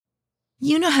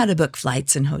You know how to book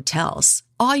flights and hotels.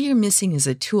 All you're missing is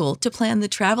a tool to plan the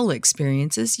travel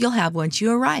experiences you'll have once you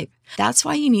arrive. That's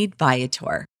why you need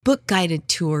Viator. Book guided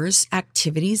tours,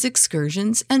 activities,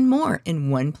 excursions, and more in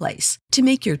one place to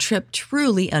make your trip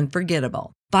truly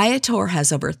unforgettable. Viator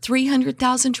has over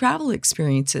 300,000 travel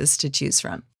experiences to choose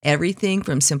from. Everything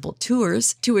from simple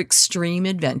tours to extreme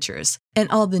adventures and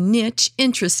all the niche,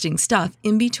 interesting stuff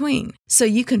in between. So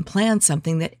you can plan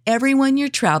something that everyone you're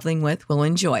traveling with will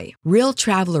enjoy. Real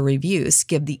traveler reviews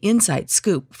give the inside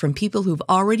scoop from people who've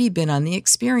already been on the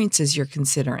experiences you're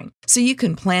considering. So you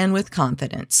can plan with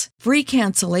confidence. Free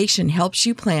cancellation helps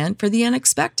you plan for the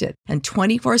unexpected. And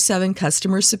 24/7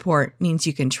 customer support means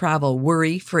you can travel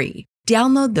worry-free.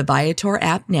 Download the Viator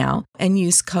app now and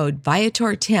use code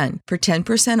Viator10 for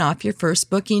 10% off your first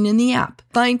booking in the app.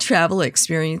 Find travel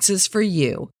experiences for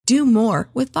you. Do more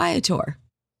with Viator.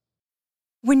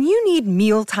 When you need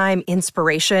mealtime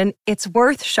inspiration, it's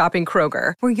worth shopping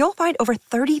Kroger, where you'll find over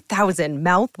 30,000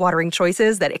 mouth-watering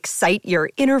choices that excite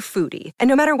your inner foodie. And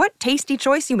no matter what tasty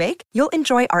choice you make, you'll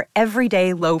enjoy our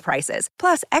everyday low prices,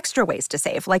 plus extra ways to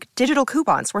save, like digital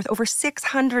coupons worth over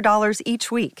 $600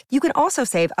 each week. You can also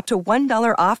save up to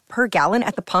 $1 off per gallon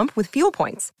at the pump with fuel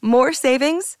points. More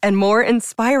savings and more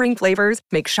inspiring flavors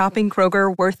make shopping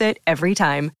Kroger worth it every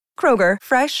time. Kroger,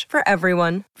 fresh for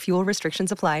everyone. Fuel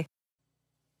restrictions apply.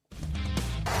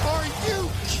 Are you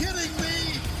kidding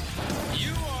me?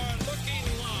 You are looking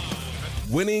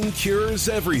live. Winning cures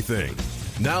everything.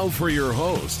 Now for your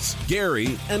hosts,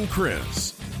 Gary and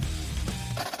Chris.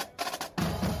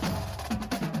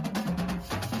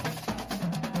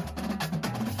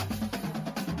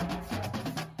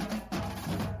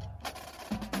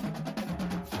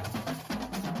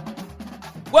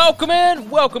 Welcome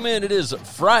in. It is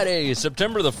Friday,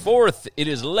 September the 4th. It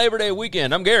is Labor Day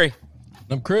weekend. I'm Gary.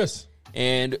 I'm Chris.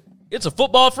 And it's a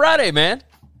football Friday, man.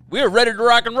 We are ready to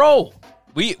rock and roll.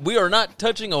 We are not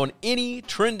touching on any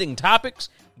trending topics.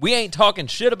 We ain't talking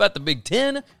shit about the Big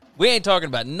Ten. We ain't talking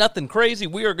about nothing crazy.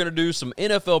 We are going to do some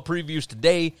NFL previews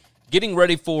today, getting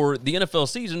ready for the NFL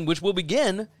season, which will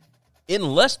begin in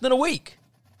less than a week.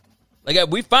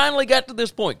 We finally got to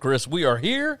this point, Chris. We are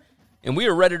here, and we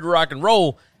are ready to rock and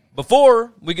roll.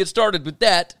 Before we get started with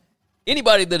that,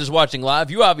 anybody that is watching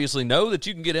live, you obviously know that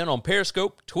you can get in on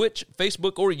Periscope, Twitch,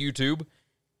 Facebook, or YouTube.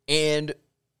 And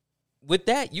with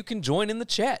that, you can join in the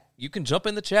chat. You can jump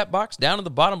in the chat box down in the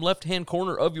bottom left-hand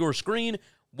corner of your screen.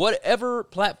 Whatever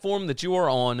platform that you are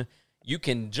on, you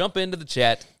can jump into the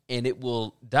chat, and it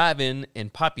will dive in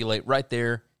and populate right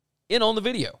there in on the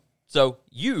video. So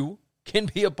you can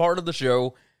be a part of the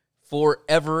show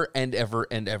forever and ever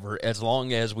and ever, as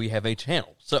long as we have a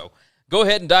channel. So go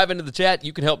ahead and dive into the chat.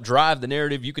 You can help drive the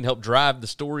narrative. You can help drive the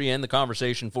story and the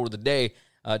conversation for the day.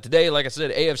 Today, like I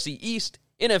said, AFC East,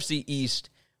 NFC East,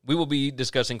 we will be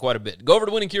discussing quite a bit. Go over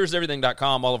to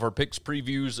winningcureseverything.com. All of our picks,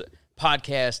 previews,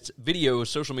 podcasts, videos,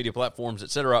 social media platforms,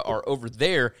 etc. are over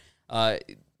there.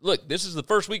 Look, this is the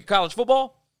first week of college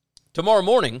football. Tomorrow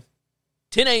morning,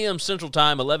 10 a.m. Central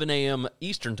Time, 11 a.m.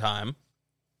 Eastern Time,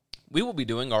 we will be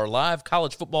doing our live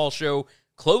college football show,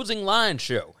 Closing Line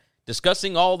Show,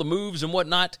 discussing all the moves and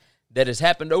whatnot that has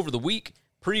happened over the week,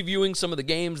 previewing some of the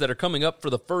games that are coming up for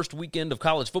the first weekend of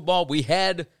college football. We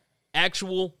had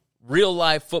actual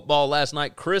real-life football last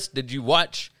night. Chris, did you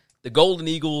watch the Golden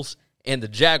Eagles and the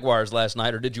Jaguars last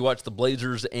night, or did you watch the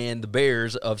Blazers and the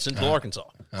Bears of Central Arkansas?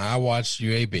 I watched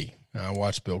UAB. I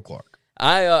watched Bill Clark.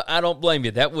 I don't blame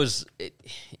you. That was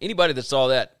anybody that saw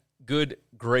that, good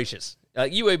gracious.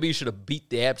 UAB should have beat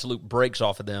the absolute brakes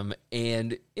off of them,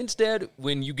 and instead,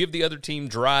 when you give the other team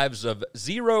drives of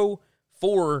 0,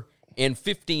 4, and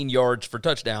 15 yards for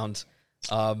touchdowns,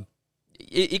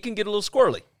 it can get a little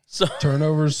squirrely. So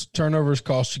Turnovers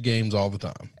cost you games all the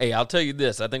time. Hey, I'll tell you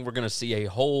this. I think we're going to see a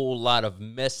whole lot of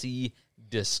messy,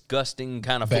 disgusting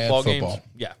kind of football games.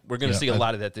 Yeah, we're going to see a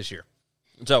lot of that this year.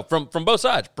 So from both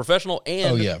sides, professional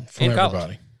and from college.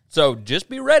 everybody. So just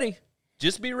be ready.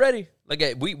 Just be ready.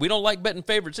 We don't like betting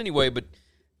favorites anyway, but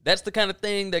that's the kind of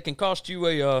thing that can cost you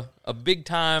a big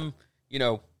time,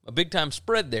 a big time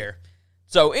spread there.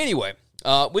 So anyway,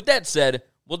 with that said,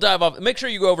 we'll dive off. Make sure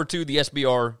you go over to the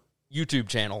SBR YouTube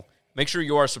channel. Make sure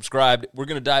you are subscribed. We're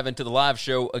going to dive into the live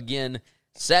show again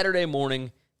Saturday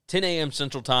morning, 10 a.m.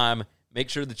 Central Time. Make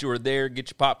sure that you are there. Get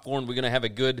your popcorn. We're going to have a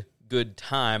good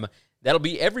time. That'll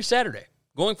be every Saturday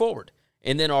going forward.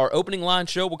 And then our opening line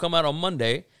show will come out on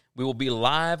Monday. We will be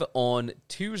live on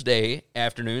Tuesday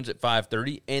afternoons at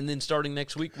 5:30, and then starting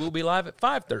next week, we'll be live at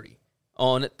 5:30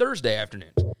 on Thursday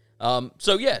afternoons.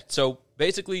 So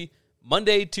basically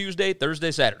Monday, Tuesday,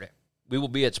 Thursday, Saturday. We will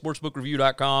be at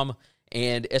sportsbookreview.com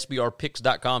and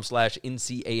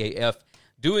sbrpicks.com/NCAAF.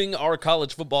 doing our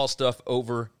college football stuff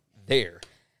over there.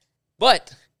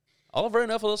 But all of our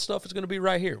NFL stuff is going to be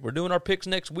right here. We're doing our picks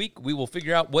next week. We will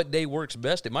figure out what day works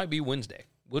best. It might be Wednesday.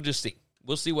 We'll just see.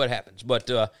 We'll see what happens. But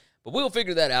we'll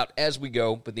figure that out as we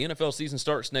go. But the NFL season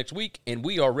starts next week, and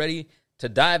we are ready to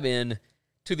dive in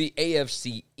to the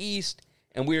AFC East,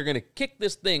 and we are going to kick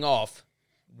this thing off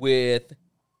with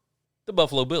the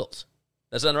Buffalo Bills.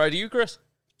 That sound right to you, Chris?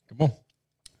 Come on.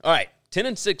 All right,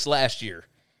 10-6 last year.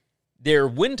 Their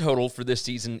win total for this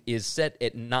season is set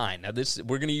at 9. Now,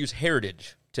 we're going to use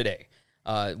Heritage today.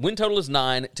 Win total is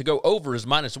 9. To go over is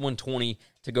minus 120.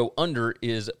 To go under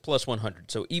is plus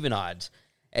 100. So even odds.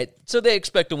 So they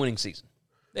expect a winning season.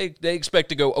 They expect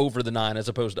to go over the 9 as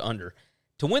opposed to under.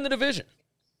 To win the division,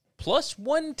 plus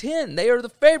 110. They are the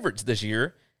favorites this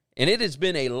year. And it has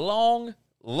been a long,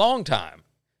 long time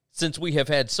since we have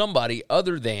had somebody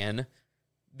other than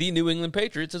the New England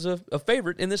Patriots as a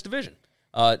favorite in this division.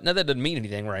 Now, that doesn't mean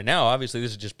anything right now. Obviously,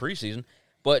 this is just preseason.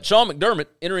 But Sean McDermott,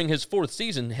 entering his 4th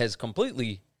season, has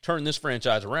completely turned this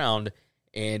franchise around,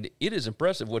 and it is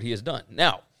impressive what he has done.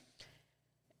 Now,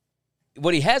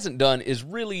 what he hasn't done is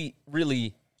really,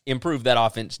 really improve that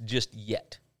offense just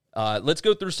yet. Let's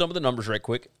go through some of the numbers right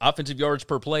quick. Offensive yards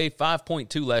per play,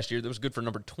 5.2 last year. That was good for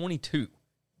number 22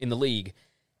 in the league.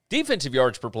 Defensive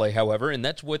yards per play, however, and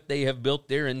that's what they have built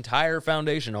their entire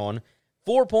foundation on,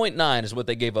 4.9 is what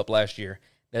they gave up last year.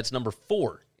 That's number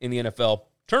 4 in the NFL.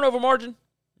 Turnover margin,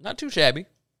 not too shabby.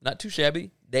 Not too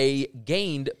shabby. They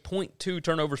gained 0.2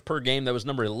 turnovers per game. That was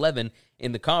number 11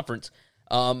 in the conference.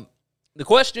 The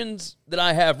questions that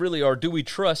I have really are, do we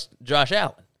trust Josh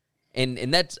Allen?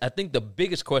 And that's, I think, the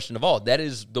biggest question of all. That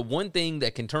is the one thing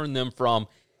that can turn them from,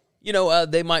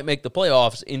 they might make the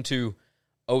playoffs into,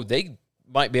 they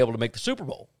might be able to make the Super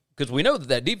Bowl. Because we know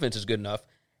that defense is good enough.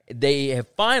 They have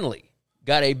finally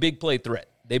got a big play threat.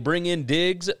 They bring in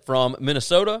Diggs from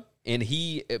Minnesota, and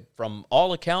he, from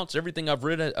all accounts, everything I've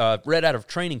read out of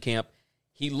training camp,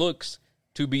 he looks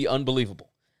to be unbelievable.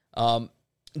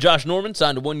 Josh Norman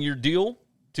signed a 1-year deal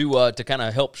to kind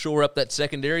of help shore up that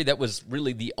secondary. That was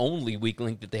really the only weak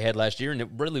link that they had last year, and it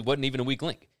really wasn't even a weak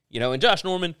link. And Josh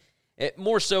Norman,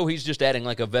 more so, he's just adding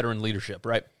like a veteran leadership,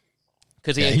 right?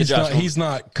 Because he's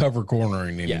not cover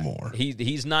cornering anymore.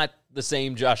 He's not the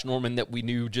same Josh Norman that we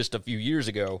knew just a few years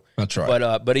ago. That's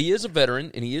right. But he is a veteran,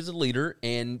 and he is a leader,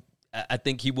 and I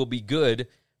think he will be good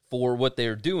for what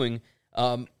they're doing.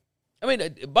 Bottom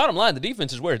line, the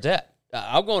defense is where it's at.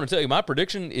 I'll go on and tell you my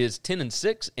prediction is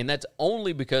 10-6, and that's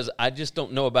only because I just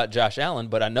don't know about Josh Allen,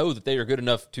 but I know that they are good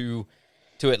enough to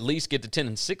at least get to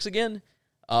 10-6 again.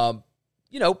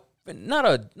 Not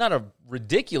a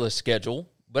ridiculous schedule,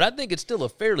 but I think it's still a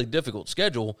fairly difficult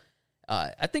schedule.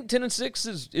 I think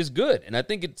 10-6 is good, and I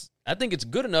think it's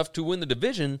good enough to win the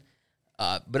division.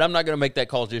 But I'm not going to make that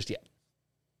call just yet.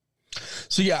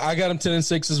 So yeah, I got them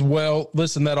 10-6 as well.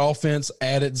 Listen, that offense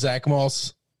added Zach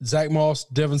Moss,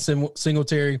 Devin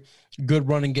Singletary, good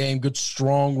running game, good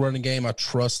strong running game. I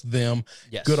trust them.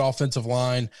 Yes. Good offensive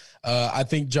line. I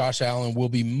think Josh Allen will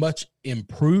be much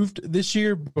improved this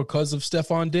year because of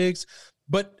Stephon Diggs,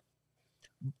 but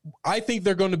I think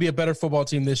they're going to be a better football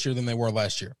team this year than they were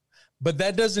last year. But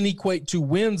that doesn't equate to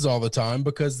wins all the time,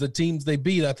 because the teams they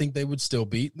beat, I think they would still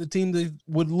beat. The team they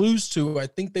would lose to, I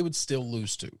think they would still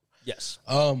lose to. Yes.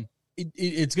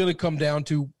 It's going to come down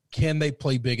to, can they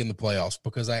play big in the playoffs?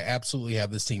 Because I absolutely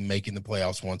have this team making the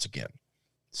playoffs once again.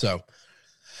 So,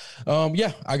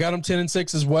 I got them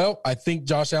 10-6 as well. I think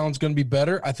Josh Allen's going to be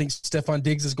better. I think Stephon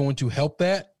Diggs is going to help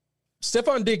that.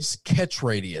 Stephon Diggs' catch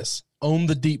radius on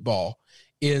the deep ball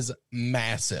is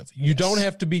massive. You don't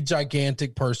have to be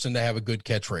gigantic person to have a good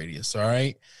catch radius, all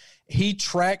right? He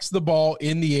tracks the ball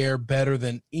in the air better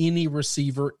than any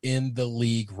receiver in the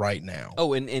league right now.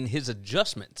 Oh, and his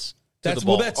adjustments That's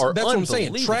what I'm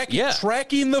saying.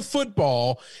 Tracking the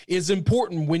football is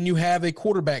important when you have a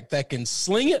quarterback that can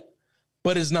sling it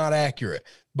but is not accurate,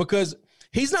 because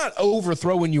he's not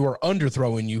overthrowing you or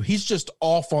underthrowing you. He's just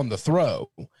off on the throw,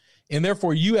 and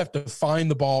therefore you have to find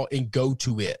the ball and go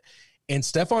to it. And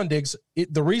Stephon Diggs,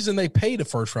 the reason they paid a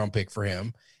first-round pick for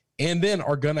him and then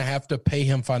are going to have to pay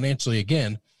him financially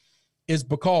again is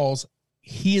because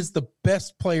he is the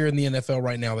best player in the NFL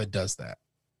right now that does that.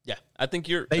 Yeah, I think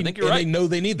you're right. They know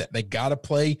they need that. They got to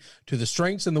play to the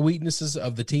strengths and the weaknesses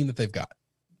of the team that they've got.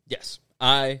 Yes,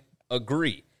 I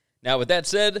agree. Now, with that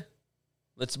said,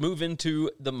 let's move into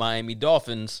the Miami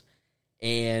Dolphins.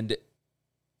 And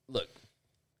look,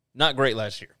 not great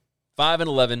last year.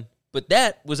 5-11. But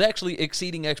that was actually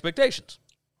exceeding expectations.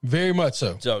 Very much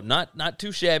so. So not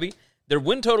too shabby. Their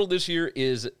win total this year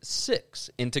is 6.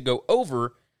 And to go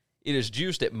over it is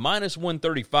juiced at minus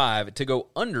 135. To go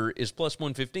under is plus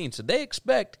 115. So they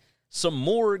expect some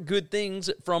more good things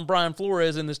from Brian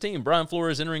Flores and this team. Brian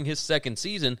Flores entering his second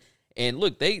season. And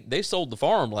look, they sold the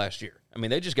farm last year. I mean,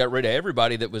 they just got rid of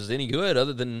everybody that was any good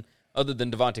other than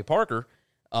Devontae Parker.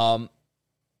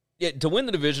 To win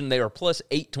the division, they are plus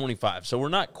 825. So we're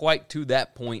not quite to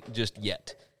that point just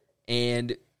yet.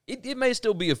 And it may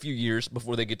still be a few years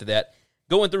before they get to that.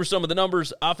 Going through some of the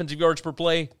numbers, offensive yards per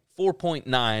play,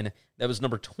 4.9. That was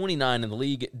number 29 in the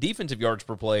league. Defensive yards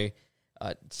per play,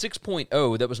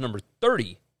 6.0. That was number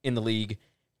 30 in the league.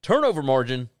 Turnover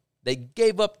margin, they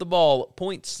gave up the ball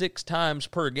 0.6 times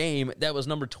per game. That was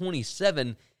number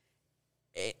 27.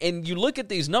 And you look at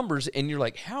these numbers, and you're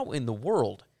like, how in the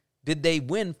world did they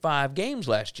win 5 games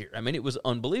last year? I mean, it was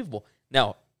unbelievable.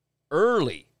 Now,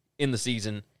 early in the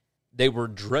season, they were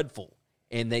dreadful,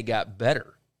 and they got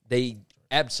better. They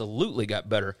absolutely got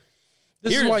better.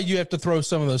 This is why you have to throw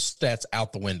some of those stats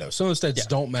out the window. Some of the stats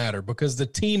don't matter because the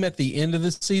team at the end of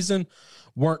the season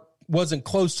wasn't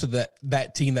close to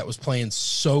that team that was playing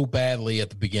so badly at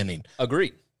the beginning.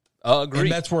 Agreed.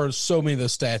 And that's where so many of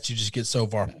those stats you just get so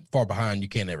far behind you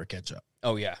can't ever catch up.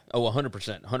 Oh, yeah. Oh,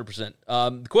 100%.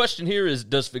 100%. The question here is,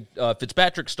 does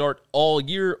Fitzpatrick start all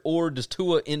year, or does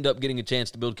Tua end up getting a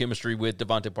chance to build chemistry with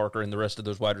Devontae Parker and the rest of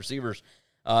those wide receivers?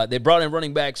 They brought in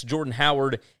running backs Jordan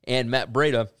Howard and Matt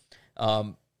Breida.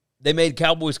 They made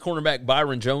Cowboys cornerback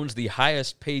Byron Jones the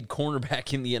highest-paid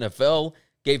cornerback in the NFL,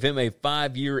 gave him a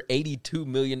 5-year, $82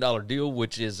 million deal,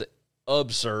 which is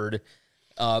absurd.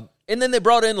 And then they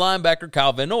brought in linebacker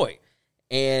Kyle Van Noy.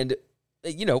 And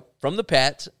from the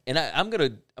Pats, and I'm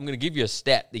gonna give you a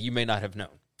stat that you may not have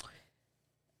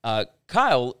known.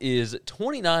 Kyle is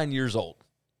 29 years old,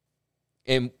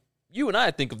 and you and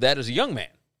I think of that as a young man,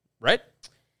 right?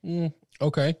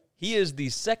 Okay. He is the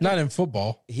second. Not in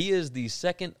football. He is the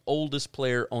second oldest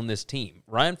player on this team.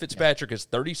 Ryan Fitzpatrick is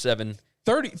 37.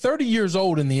 30 years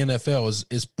old in the NFL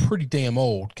is pretty damn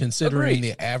old, considering Agreed.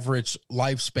 the average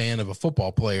lifespan of a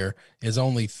football player is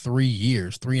only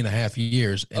 3.5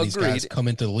 years, and these guys come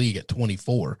into the league at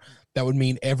 24. That would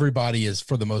mean everybody is,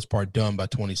 for the most part, done by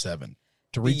 27.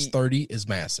 To reach 30 is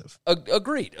massive.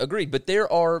 Agreed. But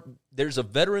there's a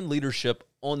veteran leadership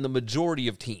on the majority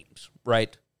of teams,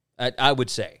 right? I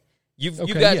would say. You've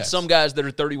got some guys that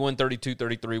are 31, 32,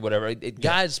 33, whatever.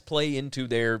 Guys play into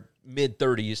their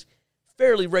mid-30s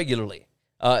fairly regularly,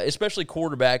 especially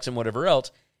quarterbacks and whatever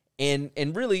else, and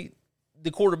really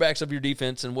the quarterbacks of your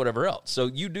defense and whatever else. So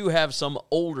you do have some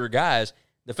older guys.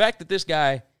 The fact that this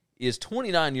guy is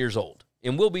 29 years old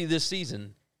and will be this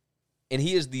season, and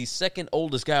he is the second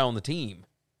oldest guy on the team,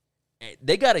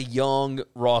 they got a young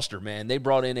roster, man. They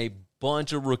brought in a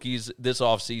bunch of rookies this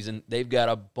offseason. They've got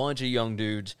a bunch of young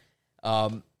dudes.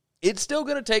 It's still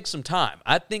going to take some time.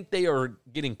 I think they are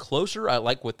getting closer. I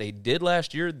like what they did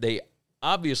last year. They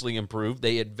obviously improved.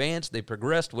 They advanced. They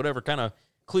progressed, whatever kind of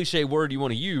cliche word you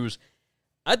want to use.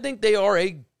 I think they are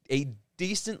a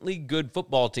decently good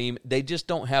football team. They just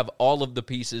don't have all of the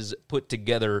pieces put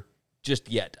together just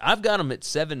yet. I've got them at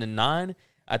 7-9.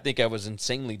 I think I was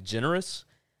insanely generous.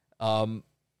 I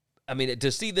mean,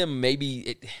 to see them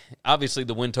obviously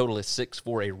the win total is 6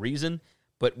 for a reason,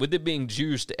 but with it being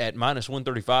juiced at minus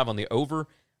 135 on the over,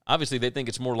 obviously they think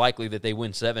it's more likely that they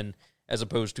win 7 as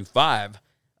opposed to 5.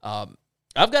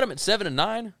 I've got them at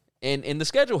 7-9, and the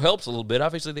schedule helps a little bit.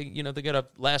 Obviously, they got a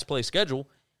last place schedule.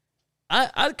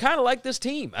 I kind of like this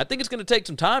team. I think it's going to take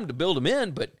some time to build them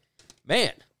in, but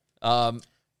man,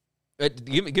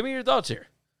 give me your thoughts here.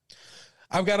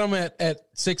 I've got them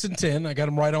at 6-10. I got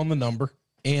them right on the number,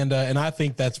 and I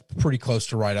think that's pretty close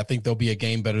to right. I think they'll be a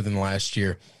game better than last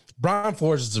year. Brian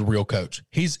Flores is a real coach.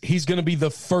 He's going to be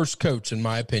the first coach, in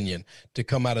my opinion, to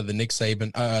come out of the Nick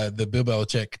Saban, the Bill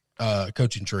Belichick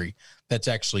coaching tree that's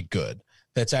actually good.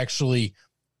 That's actually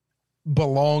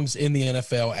belongs in the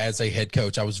NFL as a head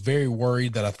coach. I was very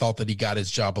worried that I thought that he got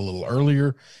his job a little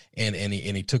earlier and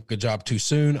he took a job too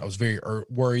soon. I was very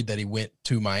worried that he went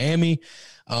to Miami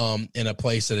in a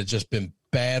place that had just been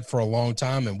bad for a long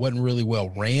time and wasn't really well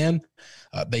ran.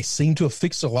 They seem to have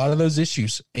fixed a lot of those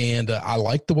issues, and I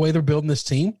like the way they're building this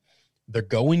team. They're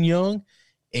going young,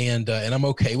 and I'm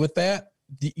okay with that.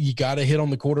 You got to hit on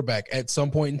the quarterback at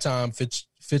some point in time.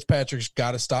 Fitzpatrick's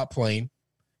got to stop playing,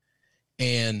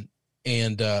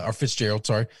 or Fitzgerald,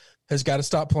 has got to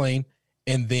stop playing,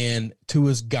 and then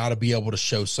Tua's got to be able to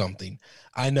show something.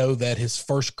 I know that his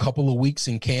first couple of weeks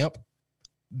in camp,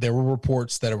 there were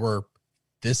reports that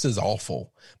this is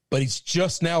awful, but he's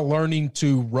just now learning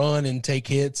to run and take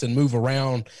hits and move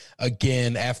around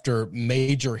again after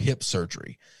major hip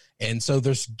surgery. And so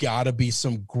there's got to be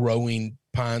some growing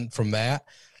pain from that.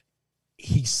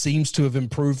 he seems to have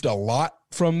improved a lot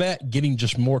from that, getting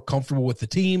just more comfortable with the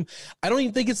team. I don't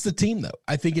even think it's the team, though.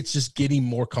 I think it's just getting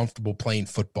more comfortable playing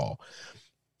football.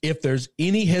 If there's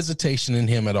any hesitation in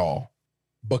him at all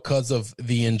because of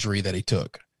the injury that he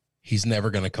took, he's never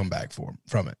going to come back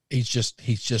from it. He's just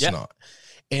not.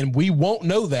 And we won't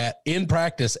know that in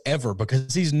practice ever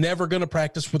because he's never going to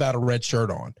practice without a red shirt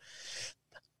on.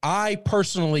 I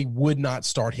personally would not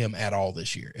start him at all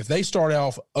this year. If they start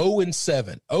off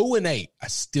 0-7, 0-8, I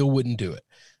still wouldn't do it.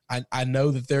 I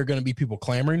know that there are going to be people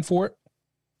clamoring for it.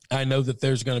 I know that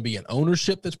there's going to be an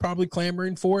ownership that's probably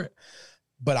clamoring for it.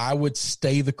 But I would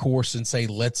stay the course and say,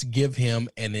 let's give him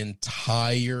an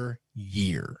entire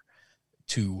year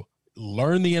to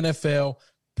learn the NFL,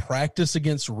 practice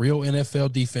against real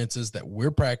NFL defenses that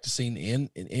we're practicing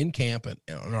in camp and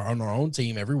on our own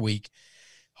team every week.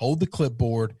 Hold the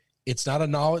clipboard. It's not a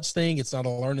knowledge thing. It's not a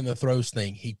learning the throws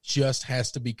thing. He just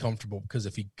has to be comfortable because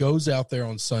if he goes out there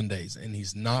on Sundays and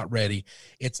he's not ready,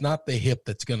 it's not the hip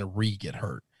that's going to get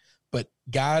hurt. But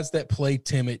guys that play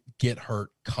timid get hurt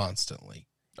constantly.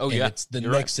 Oh, and yeah. It's the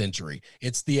next injury.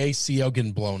 It's the ACL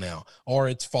getting blown out, or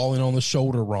it's falling on the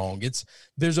shoulder wrong.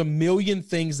 There's a million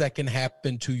things that can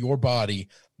happen to your body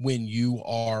when you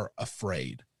are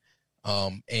afraid.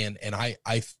 And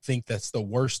I think that's the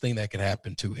worst thing that could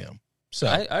happen to him. So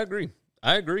I agree.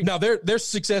 Now their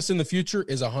success in the future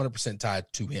is 100% tied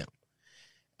to him.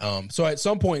 So at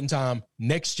some point in time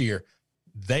next year,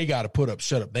 they got to put up,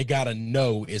 shut up. They got to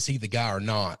know, is he the guy or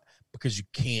not? Because you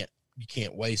can't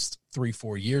waste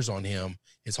 3-4 years on him.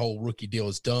 His whole rookie deal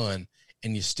is done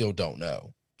and you still don't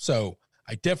know. So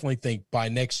I definitely think by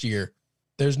next year,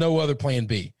 there's no other plan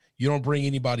B. You don't bring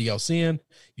anybody else in.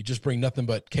 You just bring nothing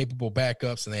but capable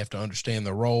backups, and they have to understand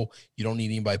their role. You don't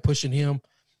need anybody pushing him.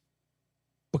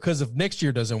 Because if next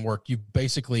year doesn't work, you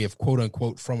basically have, quote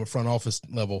unquote, from a front office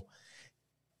level,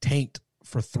 tanked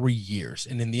for 3 years.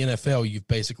 And in the NFL, you've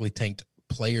basically tanked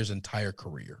players' entire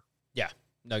career. Yeah.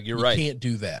 No, you're right. You can't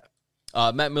do that.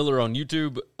 Matt Miller on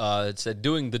YouTube said,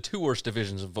 doing the two worst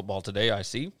divisions of football today, I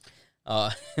see.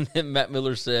 And then Matt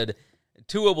Miller said,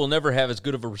 Tua will never have as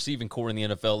good of a receiving core in the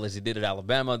NFL as he did at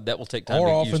Alabama. That will take time to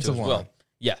get used to as well.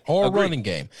 Yeah. Or running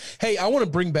game. Hey, I want to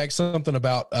bring back something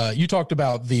about you talked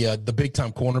about the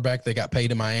big-time cornerback that got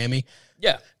paid in Miami.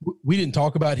 Yeah. We didn't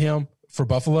talk about him for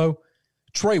Buffalo.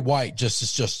 Trey White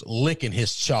is just licking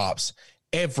his chops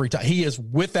every time. He is,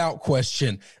 without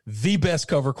question, the best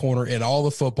cover corner in all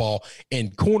of football.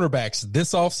 And cornerbacks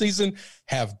this offseason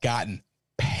have gotten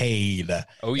paid.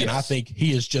 Oh, yes. And I think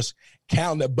he is just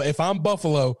counting it. But if I'm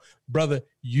Buffalo, brother,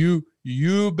 you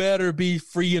better be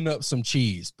freeing up some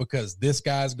cheese because this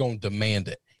guy's going to demand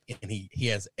it. And he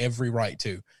has every right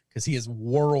to, because he is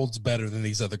worlds better than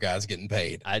these other guys getting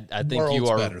paid. I think you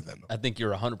are better than them. I think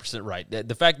you're 100% right.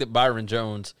 The fact that Byron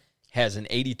Jones has an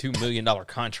 $82 million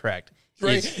contract.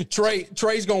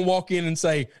 Trey's going to walk in and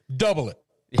say, double it.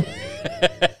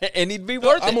 And he'd be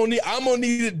worth it. I'm gonna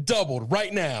need it doubled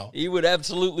right now. He would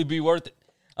absolutely be worth it.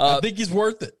 I think he's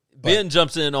worth it. Ben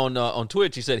jumps in on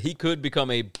Twitch. He said he could become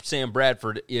a Sam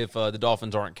Bradford if the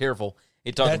Dolphins aren't careful.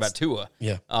 He talked about Tua.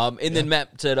 Yeah. Then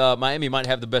Matt said Miami might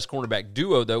have the best cornerback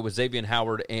duo, though, with Xavier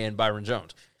Howard and Byron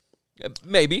Jones.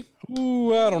 Maybe.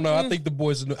 Ooh, I don't know. I think the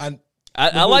boys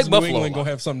I like New Buffalo. England going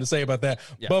to have something to say about that.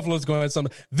 Yeah. Buffalo's going to have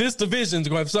something. This division's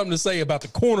going to have something to say about the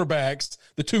cornerbacks.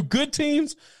 The two good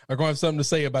teams are going to have something to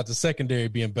say about the secondary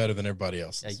being better than everybody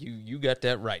else. Yeah, you got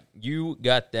that right. You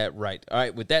got that right. All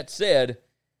right, with that said,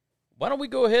 why don't we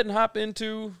go ahead and hop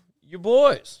into your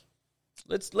boys?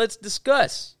 Let's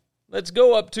discuss. Let's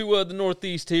go up to the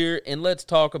Northeast here, and let's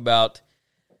talk about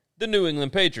the New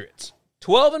England Patriots.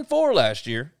 12-4 last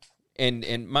year.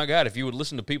 And my God, if you would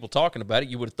listen to people talking about it,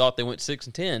 you would have thought they went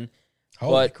 6-10.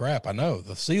 Holy crap! I know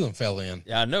the ceiling fell in.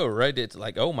 Yeah, I know, right? It's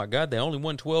like, oh my God, they only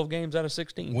won 12 games out of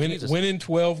 16. Winning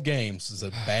 12 games is a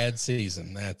bad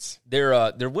season. That's their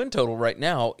win total right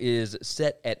now is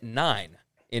set at 9,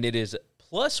 and it is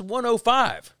plus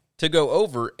 105 to go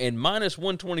over and minus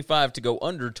 125 to go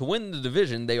under. To win the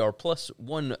division, they are plus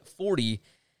 140.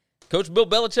 Coach Bill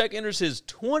Belichick enters his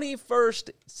 21st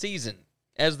season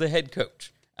as the head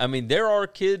coach. I mean, there are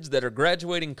kids that are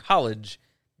graduating college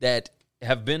that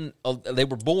have been they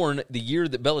were born the year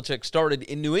that Belichick started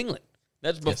in New England.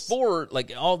 That's before,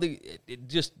 like, all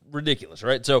just ridiculous,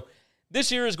 right? So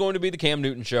this year is going to be the Cam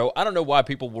Newton show. I don't know why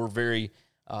people were very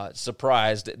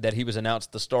surprised that he was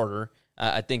announced the starter.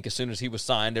 I think as soon as he was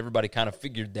signed, everybody kind of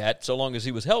figured that so long as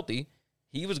he was healthy,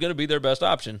 he was going to be their best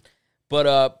option.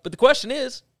 But the question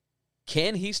is,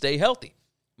 can he stay healthy?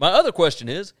 My other question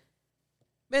is,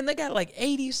 man, they got like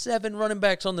 87 running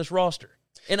backs on this roster.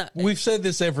 And we've said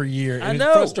this every year, and I it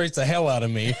know. frustrates the hell out of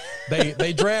me.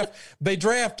 They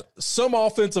draft some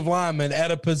offensive lineman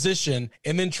at a position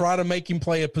and then try to make him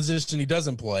play a position he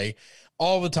doesn't play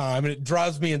all the time, and it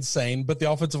drives me insane. But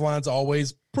the offensive line's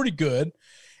always pretty good,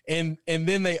 and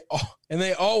then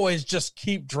they always just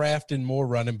keep drafting more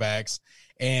running backs,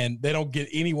 and they don't get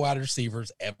any wide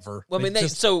receivers ever. Well, I mean,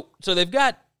 so they've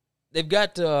got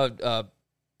White.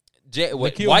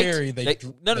 Harry,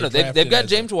 They've got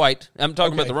James White. I'm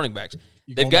talking about the running backs.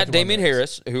 They've got Damian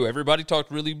Harris, who everybody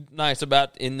talked really nice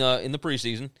about in the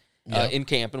preseason, in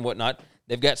camp and whatnot.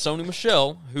 They've got Sony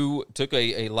Michel, who took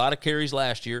a lot of carries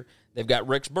last year. They've got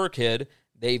Rex Burkhead.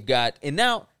 And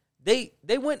now they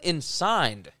went and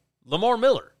signed Lamar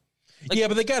Miller.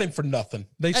 But they got him for nothing.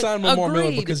 They signed Lamar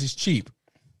Miller because he's cheap.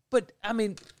 But I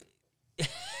mean,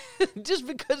 just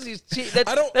because he's cheap,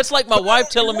 that's like my wife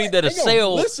telling me that a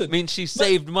sale means she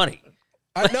saved money.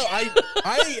 I know.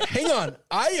 Hang on.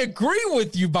 I agree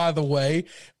with you. By the way,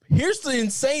 here's the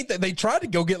insane that they tried to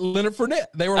go get Leonard Fournette.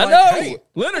 They were hey,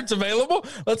 Leonard's available.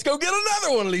 Let's go get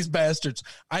another one of these bastards.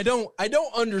 I don't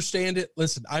understand it.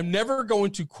 Listen, I'm never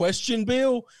going to question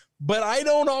Bill, but I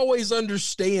don't always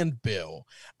understand Bill.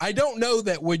 I don't know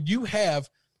that when you have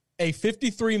a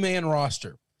 53-man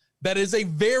roster, that is a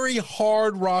very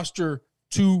hard roster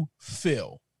to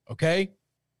fill, okay?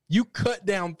 You cut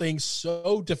down things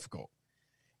so difficult.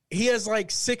 He has like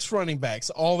 6 running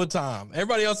backs all the time.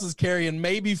 Everybody else is carrying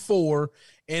maybe 4,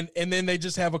 and then they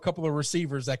just have a couple of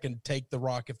receivers that can take the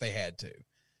rock if they had to.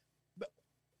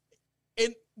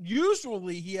 And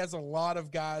usually he has a lot of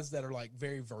guys that are like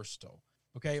very versatile.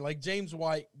 Okay, like James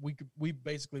White, we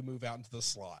basically move out into the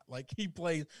slot. Like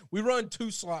we run 2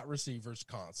 slot receivers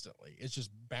constantly. It's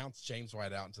just bounce James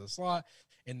White out into the slot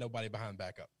and nobody behind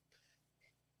backup.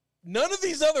 None of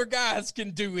these other guys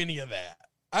can do any of that.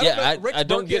 Rex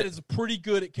Burkhead is pretty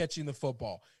good at catching the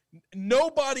football.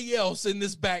 Nobody else in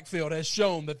this backfield has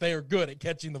shown that they are good at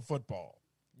catching the football.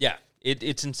 Yeah,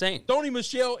 it's insane. Sony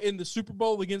Michel in the Super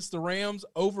Bowl against the Rams,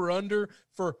 over-under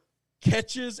for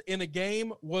catches in a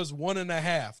game was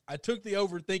 1.5. I took the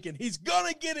over thinking he's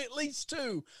going to get at least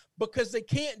 2 because they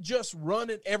can't just run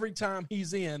it every time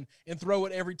he's in and throw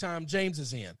it every time James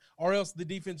is in, or else the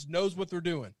defense knows what they're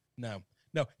doing. No.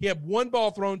 He had 1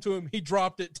 ball thrown to him. He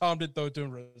dropped it. Tom didn't throw it to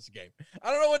him the rest of the game.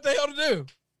 I don't know what the hell to do.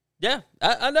 Yeah,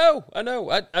 I know.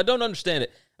 I don't understand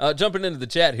it. Jumping into the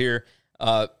chat here,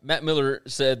 Matt Miller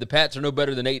said the Pats are no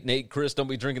better than 8-8. Chris, don't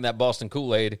be drinking that Boston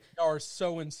Kool-Aid. You are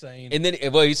so insane. And then,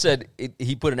 he said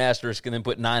he put an asterisk and then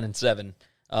put 9-7.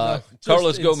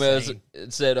 Carlos Gomez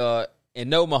said, and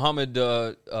no Mohamed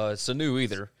Sanu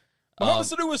either. Mohamed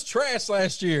Sanu was trash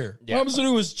last year. Yeah. Mohamed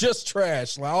Sanu was just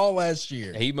trash all last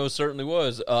year. He most certainly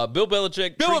was. Bill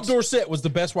Belichick. Philip Dorsett was the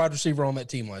best wide receiver on that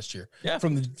team last year. Yeah.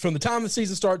 From the time the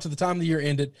season started to the time the year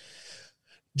ended.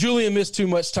 Julian missed too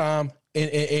much time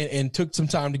and took some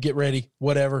time to get ready,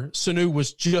 whatever. Sanu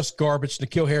was just garbage.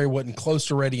 N'Keal Harry wasn't close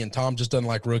to ready, and Tom just doesn't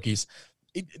like rookies.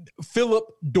 Philip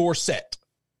Dorsett,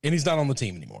 and he's not on the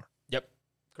team anymore. Yep,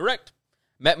 correct.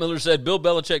 Matt Miller said, Bill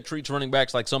Belichick treats running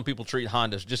backs like some people treat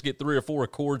Hondas. Just get 3 or 4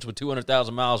 Accords with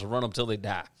 200,000 miles and run them till they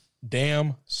die.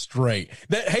 Damn straight.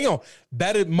 Hang on.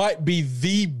 It might be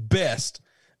the best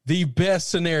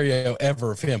scenario ever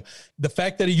of him. The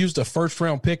fact that he used a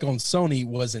first-round pick on Sony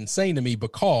was insane to me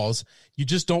because you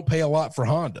just don't pay a lot for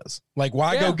Hondas. Like,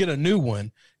 why go get a new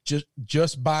one?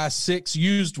 Just buy 6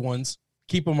 used ones,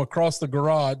 keep them across the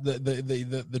garage,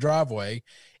 the driveway,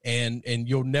 and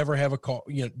you'll never have a car,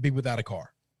 be without a car.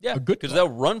 Yeah, because they'll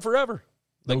run forever.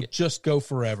 They'll just go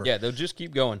forever. Yeah, they'll just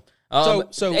keep going. So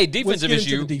hey, defensive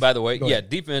issue, by the way. Yeah,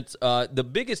 defense. The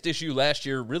biggest issue last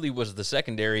year really was the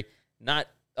secondary, not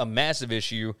a massive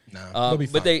issue. No,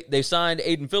 but they signed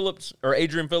Adrian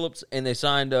Phillips, and they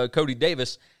signed Cody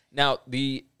Davis. Now,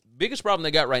 the biggest problem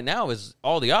they got right now is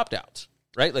all the opt-outs,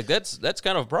 right? Like, that's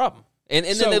kind of a problem. And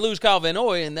then they lose Kyle Van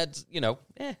Noy, and that's,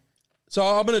 So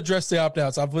I'm going to address the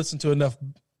opt-outs. I've listened to enough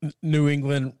New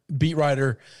England beat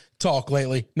writer talk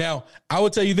lately. Now, I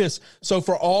would tell you this. So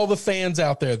for all the fans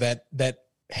out there that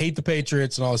hate the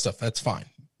Patriots and all this stuff, that's fine.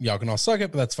 Y'all can all suck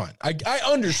it, but that's fine. I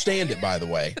understand it, by the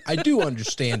way. I do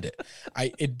understand it.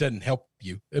 It doesn't help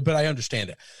you, but I understand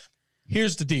it.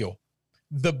 Here's the deal.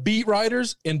 The beat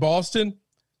writers in Boston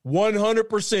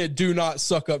 100% do not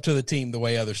suck up to the team the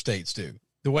way other states do,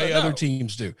 the way other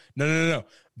teams do. No.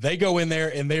 They go in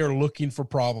there and they are looking for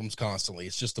problems constantly.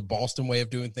 It's just the Boston way of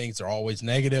doing things. They're always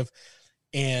negative.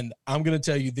 And I'm going to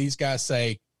tell you, these guys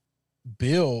say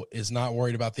Bill is not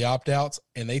worried about the opt-outs,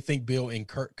 and they think Bill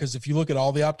because if you look at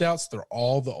all the opt-outs, they're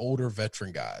all the older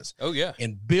veteran guys. Oh, yeah.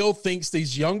 And Bill thinks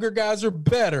these younger guys are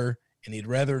better, and he'd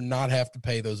rather not have to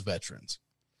pay those veterans.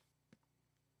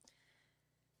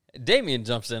 Damien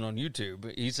jumps in on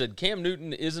YouTube. He said, Cam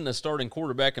Newton isn't a starting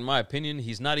quarterback, in my opinion.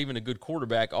 He's not even a good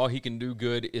quarterback. All he can do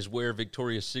good is wear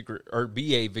Victoria's Secret or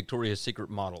be a Victoria's Secret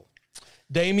model.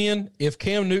 Damien, if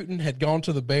Cam Newton had gone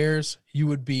to the Bears, you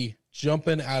would be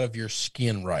jumping out of your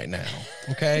skin right now,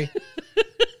 okay?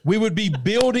 We would be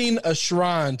building a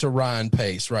shrine to Ryan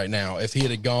Pace right now if he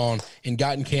had gone and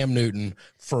gotten Cam Newton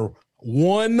for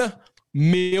 $1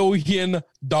 million.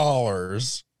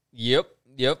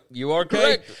 Yep, you are Okay?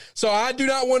 correct. So I do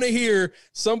not want to hear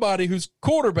somebody whose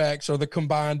quarterbacks are the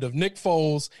combined of Nick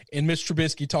Foles and Mitch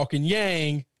Trubisky talking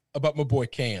yang about my boy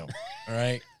Cam, all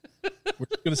right? We're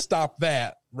going to stop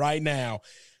that right now.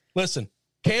 Listen,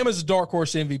 Cam is a dark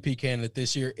horse MVP candidate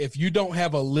this year. If you don't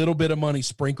have a little bit of money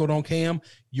sprinkled on Cam,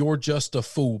 you're just a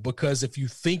fool, because if you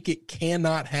think it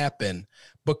cannot happen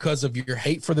because of your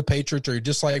hate for the Patriots or your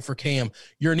dislike for Cam,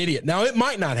 you're an idiot. Now, it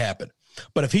might not happen,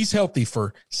 but if he's healthy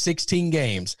for 16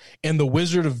 games and the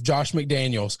wizard of Josh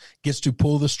McDaniels gets to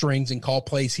pull the strings and call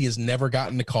plays he has never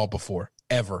gotten to call before,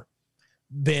 ever,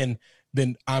 then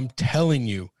I'm telling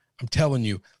you,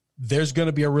 there's going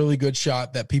to be a really good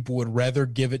shot that people would rather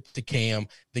give it to Cam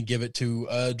than give it to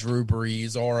Drew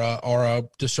Brees or a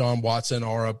Deshaun Watson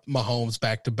or a Mahomes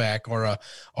back-to-back or a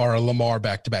Lamar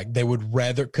back-to-back. They would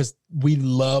rather, because we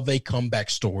love a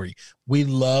comeback story. We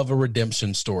love a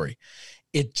redemption story.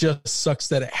 It just sucks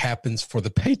that it happens for the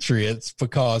Patriots,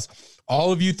 because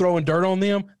all of you throwing dirt on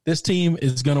them, this team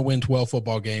is going to win 12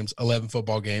 football games, 11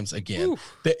 football games again.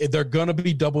 They're going to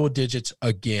be double digits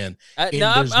again.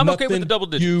 I'm okay with the double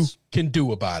digits. You can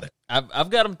do about it. I've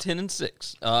got them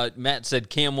 10-6. Matt said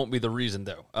Cam won't be the reason,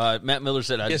 though. Matt Miller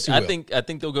said, Yes, I think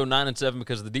they'll go 9-7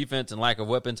 because of the defense and lack of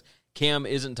weapons. Cam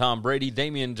isn't Tom Brady.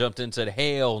 Damien jumped in and said,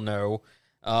 hell no.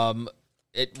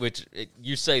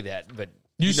 You say that, but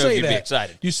You say you'd that. be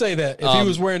excited. You say that. If he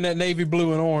was wearing that navy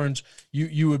blue and orange,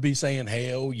 you would be saying,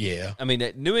 hell yeah. I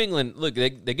mean, New England, look, they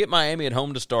get Miami at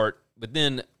home to start, but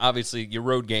then obviously your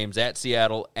road games at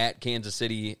Seattle, at Kansas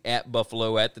City, at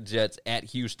Buffalo, at the Jets, at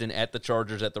Houston, at the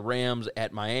Chargers, at the Rams,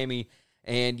 at Miami,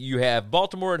 and you have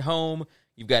Baltimore at home.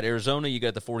 You've got Arizona, you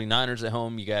got the 49ers at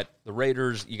home, you got the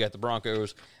Raiders, you got the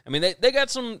Broncos. I mean, they got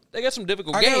some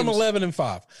difficult games. I got them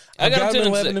 11-5. I got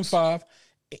them 11-5.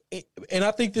 And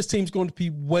I think this team's going to be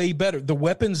way better. The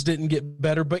weapons didn't get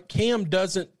better, but Cam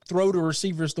doesn't throw to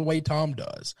receivers the way Tom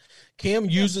does. Cam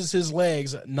uses his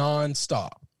legs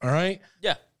nonstop. All right?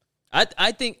 Yeah.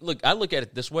 I think, look, I look at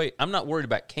it this way. I'm not worried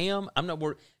about Cam. I'm not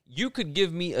worried. You could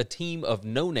give me a team of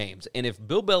no names, and if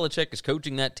Bill Belichick is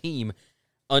coaching that team,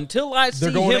 until I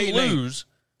see him lose,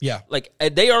 yeah, like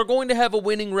they are going to have a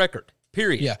winning record,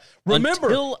 period. Yeah. Remember,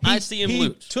 until I see him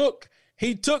lose.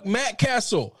 He took Matt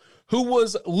Castle, who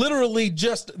was literally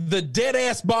just the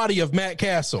dead-ass body of Matt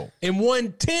Castle, and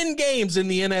won 10 games in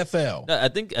the NFL. I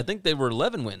think they were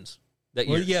 11 wins that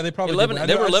year. Well, yeah, they probably 11. did.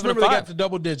 They were 11-5. They got to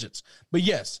double digits. But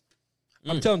yes,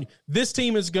 I'm telling you, this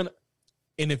team is going to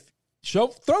 – and if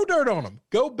throw dirt on them.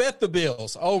 Go bet the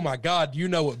Bills. Oh, my God, you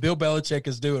know what Bill Belichick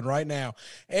is doing right now.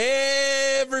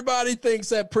 Everybody thinks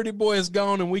that pretty boy is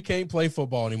gone and we can't play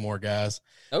football anymore, guys.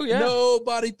 Oh, yeah.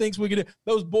 Nobody thinks we can do.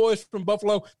 Those boys from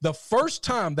Buffalo, the first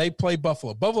time they play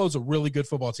Buffalo's a really good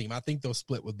football team. I think they'll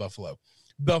split with Buffalo.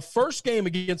 The first game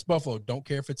against Buffalo, don't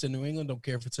care if it's in New England, don't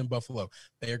care if it's in Buffalo,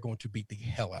 they are going to beat the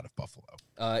hell out of Buffalo.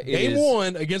 Game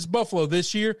one against Buffalo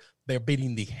this year, they're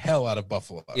beating the hell out of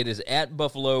Buffalo. It is at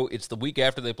Buffalo. It's the week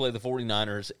after they play the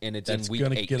 49ers, and it's in week 8.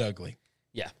 It's going to get ugly.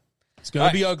 Yeah. It's going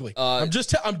to be ugly. I'm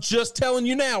just telling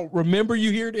you now. Remember,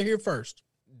 you heard it here first.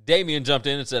 Damien jumped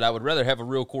in and said, I would rather have a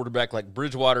real quarterback like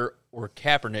Bridgewater or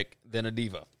Kaepernick than a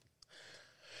diva.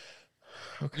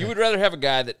 Okay. You would rather have a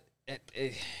guy that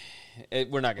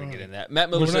we're not going to get into that.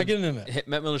 Matt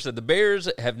Miller said the Bears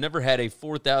have never had a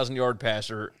 4,000-yard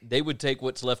passer. They would take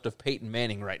what's left of Peyton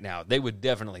Manning right now. They would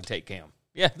definitely take Cam.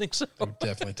 Yeah, I think so. They would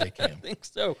definitely take Cam. I think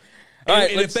so.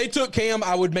 And if they took Cam,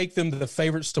 I would make them the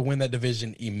favorites to win that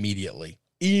division immediately.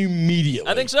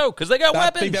 I think so, because they got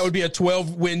weapons. I think that would be a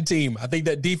 12-win team. I think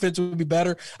that defense would be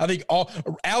better. I think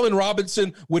Allen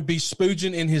Robinson would be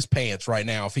spooging in his pants right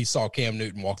now if he saw Cam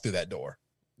Newton walk through that door.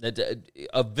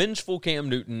 A vengeful Cam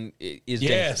Newton is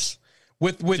dangerous.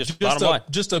 With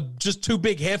just two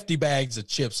big hefty bags of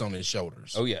chips on his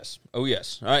shoulders. Oh yes. All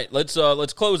right, let's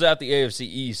close out the AFC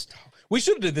East. We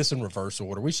should have did this in reverse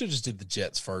order. We should have just did the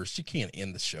Jets first. You can't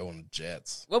end the show on the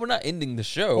Jets. Well, we're not ending the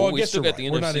show. Well, we still got the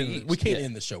NFC East. We can't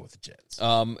end the show with the Jets.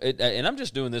 And I'm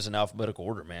just doing this in alphabetical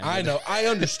order, man. I know. I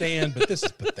understand, but this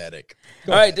is pathetic.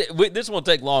 All right, this won't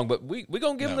take long, but we're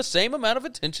going to give them the same amount of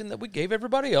attention that we gave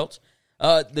everybody else.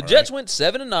 The Jets went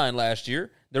 7-9 last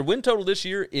year. Their win total this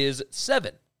year is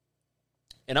 7.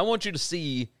 And I want you to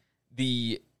see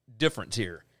the difference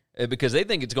here because they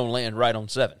think it's going to land right on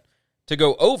 7. To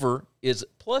go over is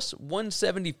plus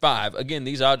 175. Again,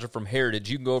 these odds are from Heritage.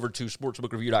 You can go over to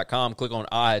sportsbookreview.com, click on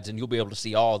odds, and you'll be able to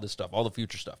see all this stuff, all the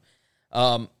future stuff.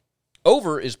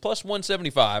 Over is plus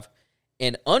 175,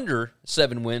 and under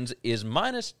 7 wins is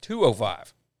minus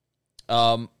 205.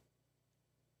 So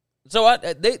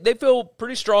they feel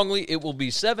pretty strongly it will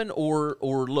be 7 or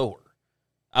lower.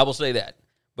 I will say that.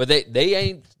 But they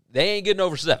ain't getting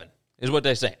over 7, is what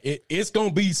they're saying. It's going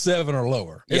to be 7 or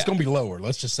lower. It's going to be lower.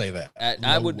 Let's just say that.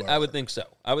 I would think so.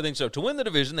 I would think so. To win the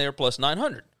division, they are plus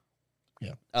 900.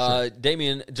 Yeah. Sure.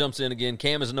 Damian jumps in again.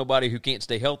 Cam is nobody who can't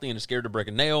stay healthy and is scared to break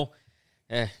a nail.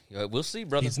 We'll see,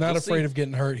 brother. He's not afraid of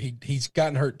getting hurt. He's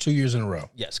gotten hurt 2 years in a row.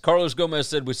 Yes. Carlos Gomez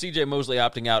said, with C.J. Mosley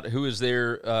opting out, who is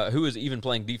even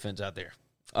playing defense out there?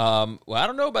 Well, I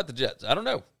don't know about the Jets. I don't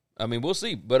know. I mean, we'll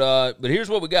see. But here's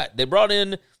what we got. They brought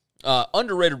in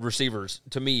underrated receivers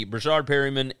to me, Brashard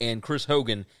Perryman and Chris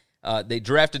Hogan. They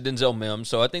drafted Denzel Mims,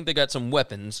 so I think they got some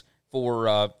weapons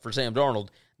for Sam Darnold.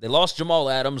 They lost Jamal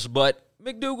Adams, but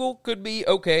McDougal could be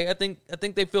okay. I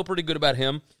think they feel pretty good about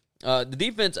him. The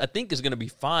defense, I think, is going to be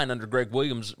fine under Greg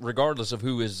Williams, regardless of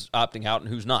who is opting out and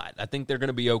who's not. I think they're going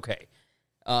to be okay.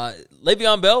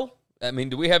 Le'Veon Bell, I mean,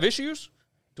 do we have issues?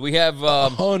 Do we have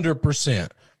 100%?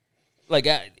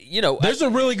 There's a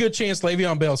really good chance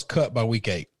Le'Veon Bell's cut by week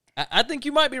 8. I think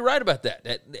you might be right about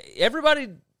that. Everybody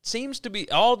seems to be,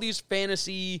 all these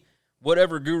fantasy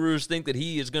whatever gurus think that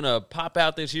he is going to pop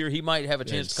out this year. He might have a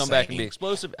chance to come back and be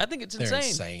explosive. I think it's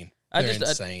insane. They're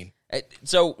insane.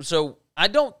 So I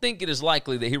don't think it is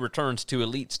likely that he returns to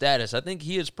elite status. I think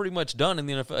he is pretty much done in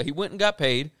the NFL. He went and got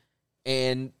paid,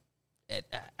 and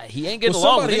he ain't getting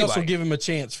along with anybody. Somebody else will give him a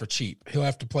chance for cheap. He'll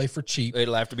have to play for cheap.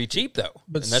 It'll have to be cheap, though.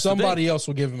 But somebody else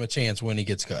will give him a chance when he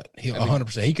gets cut.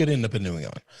 100%. He could end up in New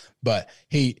England, but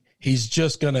he's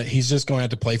just gonna have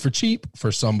to play for cheap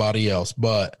for somebody else.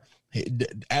 But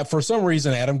for some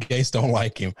reason, Adam Gase don't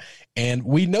like him, and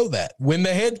we know that when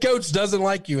the head coach doesn't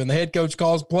like you and the head coach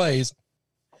calls plays,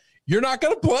 you're not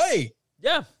going to play.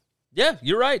 Yeah,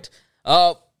 you're right.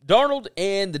 Darnold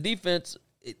and the defense.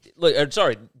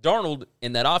 Darnold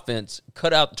and that offense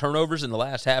cut out the turnovers in the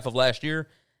last half of last year.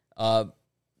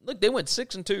 They went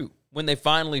 6-2 when they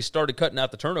finally started cutting out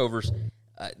the turnovers.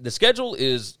 The schedule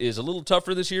is a little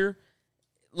tougher this year.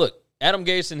 Look, Adam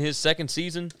Gase in his second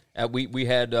season, we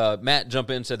had Matt jump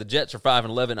in and said the Jets are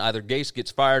 5-11. Either Gase gets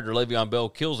fired or Le'Veon Bell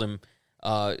kills him.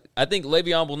 I think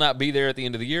Le'Veon will not be there at the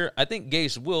end of the year. I think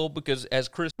Gase will because as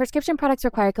Chris... Prescription products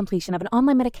require completion of an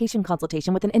online medication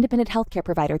consultation with an independent healthcare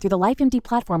provider through the LifeMD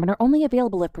platform and are only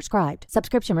available if prescribed.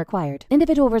 Subscription required.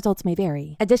 Individual results may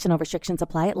vary. Additional restrictions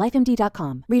apply at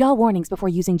lifemd.com. Read all warnings before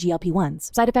using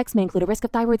GLP-1s. Side effects may include a risk of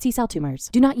thyroid C-cell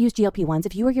tumors. Do not use GLP-1s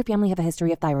if you or your family have a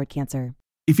history of thyroid cancer.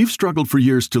 If you've struggled for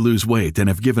years to lose weight and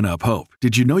have given up hope,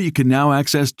 did you know you can now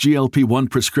access GLP-1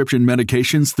 prescription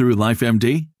medications through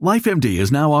LifeMD? LifeMD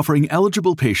is now offering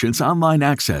eligible patients online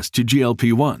access to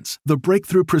GLP-1s, the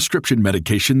breakthrough prescription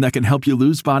medication that can help you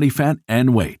lose body fat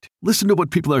and weight. Listen to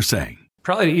what people are saying.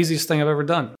 Probably the easiest thing I've ever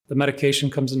done. The medication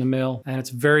comes in the mail, and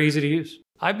it's very easy to use.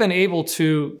 I've been able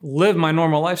to live my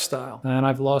normal lifestyle, and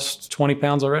I've lost 20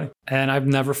 pounds already, and I've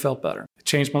never felt better. It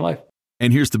changed my life.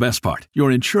 And here's the best part.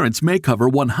 Your insurance may cover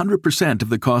 100% of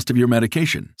the cost of your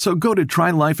medication. So go to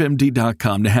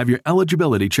TryLifeMD.com to have your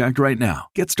eligibility checked right now.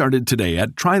 Get started today at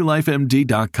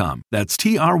TryLifeMD.com. That's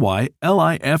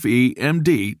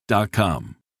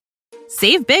TryLifeMD.com.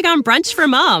 Save big on brunch for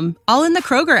mom, all in the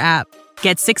Kroger app.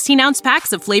 Get 16-ounce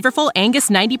packs of flavorful Angus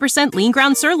 90% lean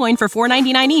ground sirloin for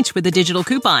 $4.99 each with a digital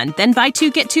coupon. Then buy 2,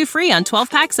 get 2 free on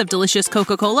 12 packs of delicious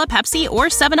Coca-Cola, Pepsi, or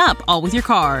 7-Up, all with your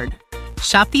card.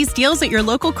 Shop these deals at your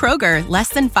local Kroger, less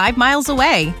than 5 miles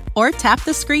away. Or tap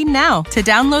the screen now to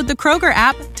download the Kroger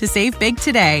app to save big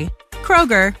today.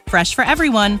 Kroger, fresh for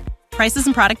everyone. Prices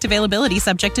and product availability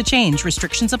subject to change.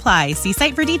 Restrictions apply. See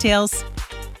site for details.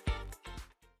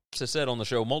 As I said on the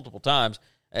show multiple times,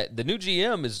 the new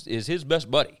GM is his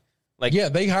best buddy.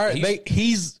 They hired.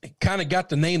 He's kind of got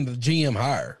the name of the GM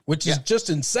hire, which is just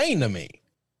insane to me.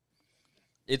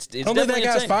 It's I don't think that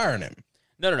guy's firing him.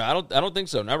 No. I don't think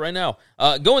so. Not right now.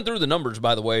 Going through the numbers,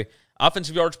 by the way,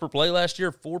 offensive yards per play last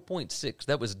year, 4.6.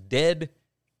 That was dead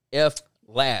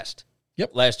last.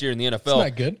 Yep. Last year in the NFL. That's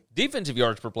not good. Defensive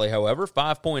yards per play, however,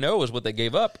 5.0 is what they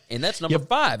gave up, and that's number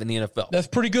 5 in the NFL. That's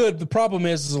pretty good. The problem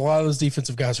is a lot of those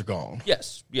defensive guys are gone.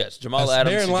 Yes. Jamal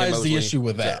Adams. Therein lies the issue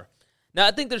with that. Sure. Now,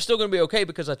 I think they're still going to be okay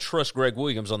because I trust Greg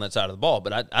Williams on that side of the ball,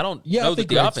 but I don't know that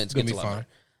the offense gets a lot better.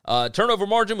 Turnover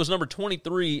margin was number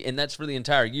 23, and that's for the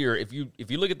entire year. If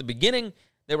you look at the beginning,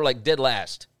 they were like dead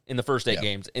last in the first 8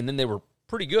 games, and then they were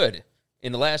pretty good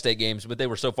in the last 8 games, but they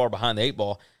were so far behind the 8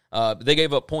 ball. They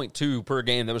gave up 0.2 per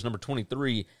game. That was number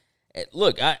 23.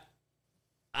 Look,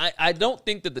 I don't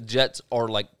think that the Jets are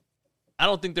like, I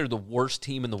don't think they're the worst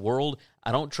team in the world.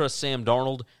 I don't trust Sam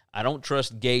Darnold. I don't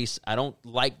trust Gase. I don't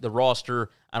like the roster.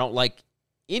 I don't like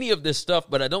any of this stuff,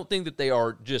 but I don't think that they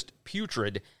are just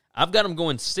putrid. I've got them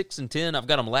going 6-10. I've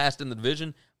got them last in the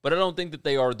division, but I don't think that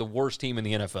they are the worst team in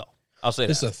the NFL. I'll say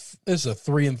that. This is a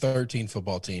 3-13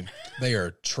 football team. They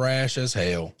are trash as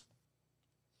hell.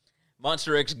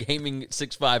 Monster X Gaming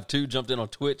 652 jumped in on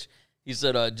Twitch. He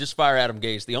said, just fire Adam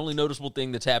Gase. The only noticeable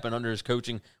thing that's happened under his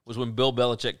coaching was when Bill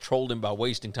Belichick trolled him by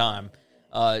wasting time.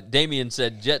 Damian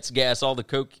said, Jets gas all the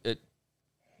coke.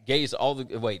 Gase all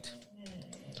the wait.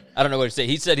 I don't know what to say.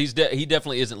 He said he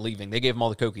definitely isn't leaving. They gave him all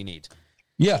the coke he needs.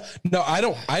 Yeah, no, I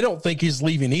don't think he's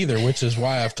leaving either, which is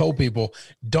why I've told people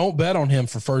don't bet on him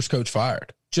for first coach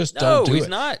fired. Just don't do it. No, he's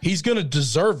not. He's going to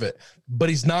deserve it, but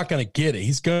he's not going to get it.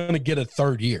 He's going to get a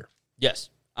third year. Yes,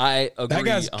 I agree. That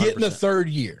guy's 100%. Getting a third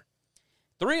year.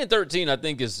 3-13, I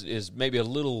think, is maybe a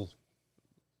little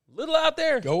out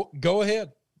there. Go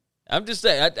ahead. I'm just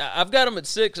saying, I've got them at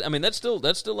 6. I mean, that's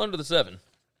still under the 7,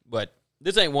 but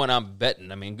this ain't one I'm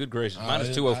betting. I mean, good gracious,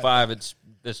 minus 205.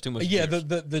 That's too much. Yeah,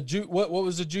 the what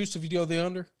was the juice if you go the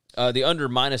under? The under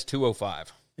minus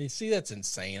 205. You see, that's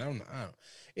insane.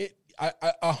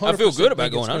 I feel good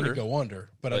about going under. Go under,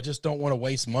 but I just don't want to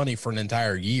waste money for an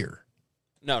entire year.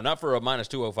 No, not for a minus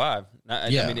 205. I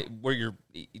mean, where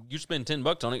you spend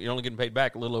 $10 on it, you're only getting paid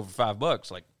back a little over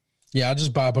 $5. Like, yeah, I'll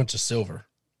just buy a bunch of silver.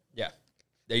 Yeah,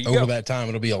 there you go. Over that time,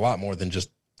 it'll be a lot more than just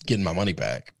getting my money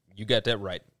back. You got that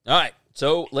right. All right,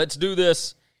 so let's do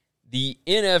this. The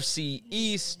NFC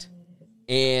East,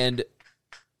 and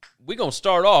we're gonna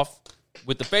start off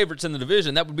with the favorites in the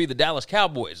division. That would be the Dallas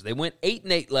Cowboys. They went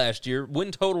 8-8 last year.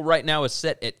 Win total right now is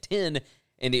set at 10.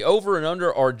 And the over and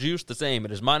under are juiced the same.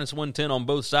 It is minus 110 on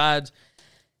both sides.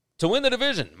 To win the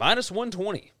division, minus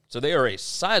 120. So they are a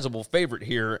sizable favorite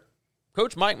here.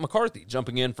 Coach Mike McCarthy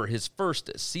jumping in for his first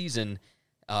season.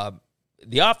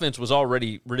 The offense was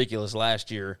already ridiculous last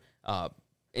year.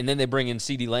 And then they bring in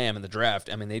CeeDee Lamb in the draft.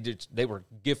 I mean, they were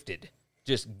gifted.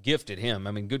 Just gifted him.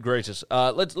 I mean, good gracious.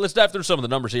 Let's dive through some of the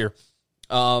numbers here.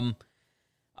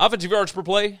 Offensive yards per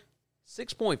play.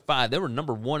 6.5. They were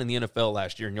number 1 in the NFL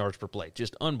last year in yards per play.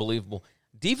 Just unbelievable.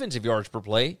 Defensive yards per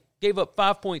play gave up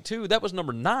 5.2. That was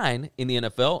number 9 in the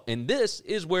NFL, and this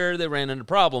is where they ran into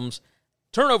problems.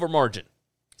 Turnover margin.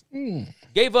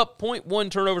 Gave up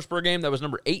 0.1 turnovers per game. That was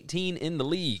number 18 in the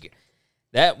league.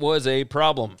 That was a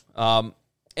problem. And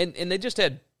they just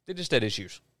had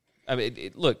issues. I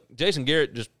mean, look, Jason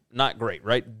Garrett just not great,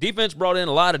 right? Defense brought in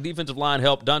a lot of defensive line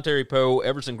help. Dontari Poe,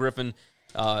 Everson Griffin,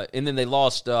 and then they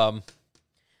lost.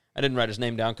 I didn't write his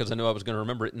name down because I knew I was going to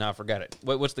remember it, and I forgot it.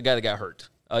 What's the guy that got hurt?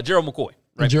 Gerald McCoy.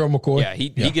 Right? Gerald McCoy. Yeah, he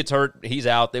gets hurt. He's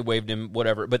out. They waived him,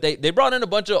 whatever. But they brought in a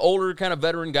bunch of older kind of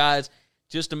veteran guys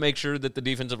just to make sure that the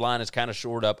defensive line is kind of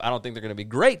shored up. I don't think they're going to be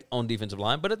great on defensive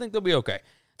line, but I think they'll be okay.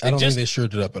 I don't think they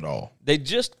shored it up at all. They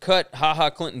just cut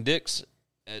Clinton Dix,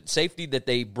 safety that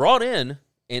they brought in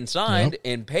and signed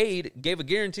and paid, gave a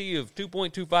guarantee of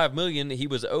 $2.25 million. He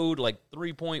was owed like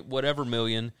 $3 whatever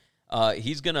million.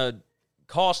 He's going to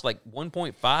cost like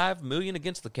 $1.5 million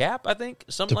against the cap, I think,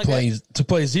 something like that. To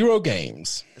play 0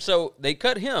 games. So they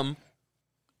cut him,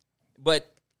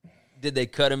 but did they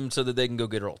cut him so that they can go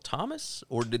get Earl Thomas?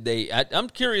 Or did they I'm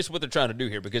curious what they're trying to do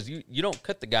here, because you don't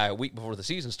cut the guy a week before the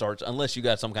season starts unless you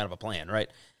got some kind of a plan, right?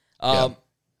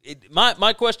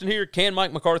 My question here, can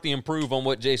Mike McCarthy improve on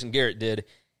what Jason Garrett did?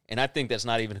 And I think that's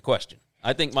not even a question.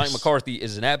 I think Mike McCarthy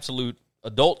is an absolute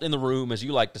adult in the room, as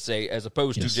you like to say, as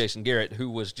opposed to Jason Garrett, who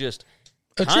was just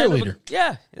a cheerleader.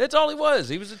 Yeah, that's all he was.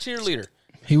 He was a cheerleader.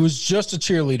 He was just a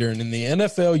cheerleader. And in the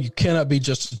NFL, you cannot be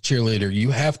just a cheerleader.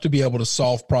 You have to be able to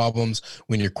solve problems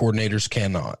when your coordinators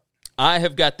cannot. I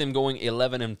have got them going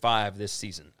 11-5 this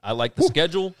season. I like the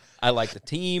schedule. I like the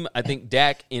team. I think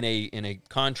Dak in a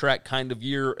contract kind of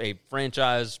year, a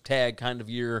franchise tag kind of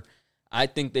year, I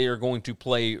think they are going to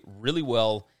play really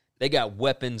well. They got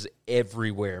weapons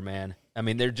everywhere, man. I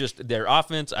mean, their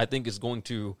offense, I think, is going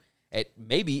to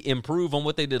maybe improve on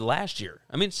what they did last year.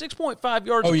 I mean, 6.5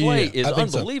 yards of play is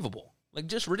unbelievable. Like,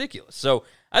 just ridiculous. So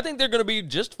I think they're going to be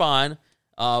just fine.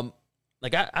 I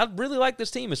really like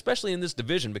this team, especially in this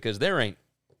division, because there ain't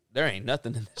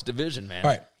nothing in this division, man.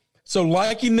 All right. So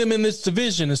liking them in this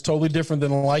division is totally different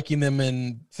than liking them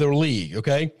in the league,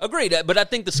 okay? Agreed, but I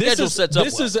think the schedule sets up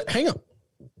well. Hang on.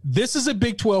 This is a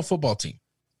Big 12 football team.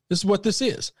 This is what this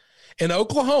is. In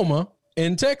Oklahoma,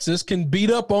 in Texas can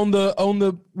beat up on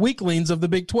the weaklings of the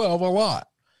Big 12 a lot.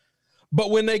 But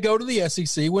when they go to the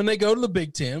SEC, when they go to the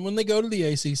Big 10, when they go to the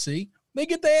ACC, they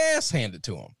get their ass handed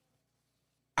to them.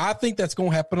 I think that's going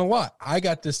to happen a lot. I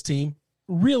got this team.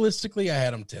 Realistically, I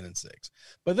had them 10-6.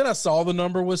 But then I saw the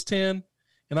number was 10,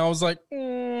 and I was like,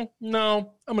 no,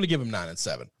 I'm going to give them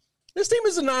 9-7. This team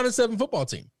is a 9-7 football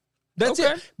team. That's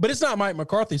it. But it's not Mike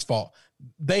McCarthy's fault.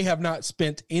 They have not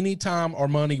spent any time or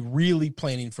money really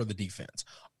planning for the defense.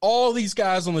 All these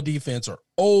guys on the defense are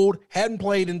old, hadn't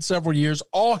played in several years,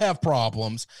 all have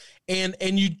problems, and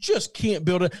you just can't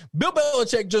build it. Bill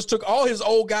Belichick just took all his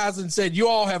old guys and said, you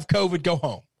all have COVID, go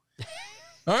home.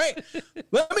 All right?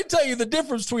 Let me tell you the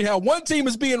difference between how one team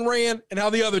is being ran and how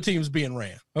the other team is being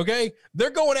ran, okay? They're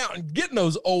going out and getting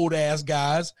those old-ass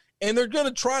guys, and they're going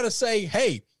to try to say,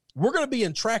 hey, we're going to be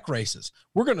in track races.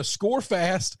 We're going to score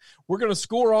fast. We're going to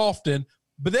score often,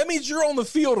 but that means you're on the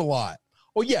field a lot.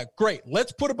 Well, yeah, great.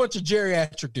 Let's put a bunch of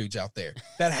geriatric dudes out there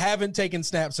that haven't taken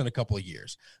snaps in a couple of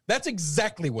years. That's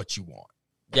exactly what you want.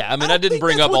 Yeah, I mean, I didn't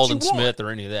bring up Aldon Smith or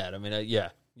any of that. I mean, yeah,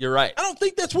 you're right. I don't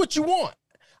think that's what you want.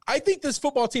 I think this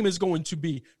football team is going to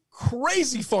be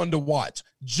crazy fun to watch,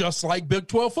 just like Big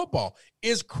 12 football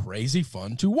is crazy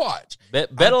fun to watch. Bet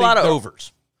a lot of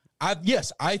overs.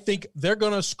 Yes, I think they're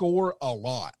going to score a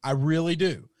lot. I really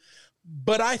do.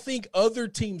 But I think other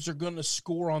teams are going to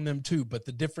score on them too. But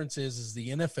the difference is the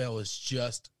NFL is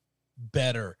just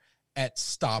better at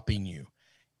stopping you.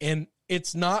 And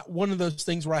it's not one of those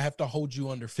things where I have to hold you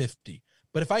under 50.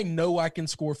 But if I know I can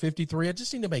score 53, I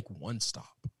just need to make one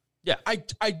stop. Yeah.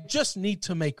 I just need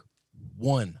to make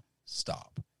one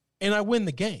stop. And I win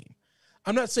the game.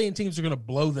 I'm not saying teams are going to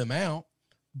blow them out,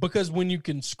 because when you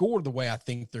can score the way I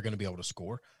think they're going to be able to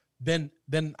score, then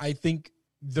I think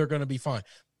they're going to be fine.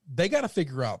 They got to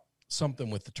figure out something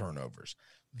with the turnovers.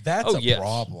 That's a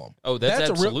problem. Oh, that's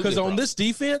absolutely a real, because on this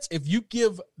defense, if you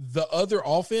give the other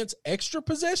offense extra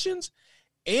possessions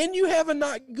and you have a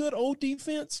not good old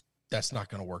defense, that's not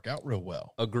going to work out real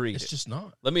well. Agreed. It's just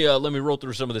not. Let me roll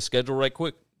through some of the schedule right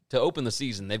quick. To open the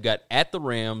season, they've got at the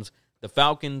Rams, the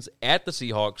Falcons, at the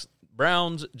Seahawks,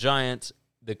 Browns, Giants,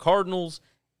 the Cardinals,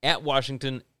 at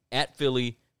Washington, at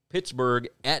Philly, Pittsburgh,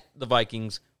 at the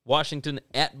Vikings, Washington,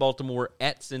 at Baltimore,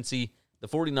 at Cincy, the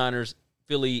 49ers,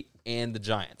 Philly, and the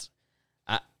Giants.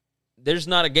 There's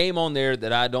not a game on there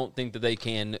that I don't think that they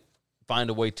can find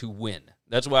a way to win.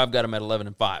 That's why I've got them at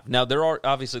 11-5. Now,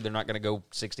 obviously they're not going to go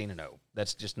 16-0.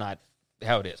 That's just not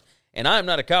how it is. And I am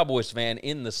not a Cowboys fan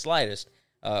in the slightest.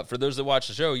 For those that watch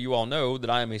the show, you all know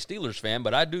that I am a Steelers fan,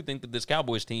 but I do think that this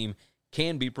Cowboys team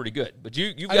can be pretty good. But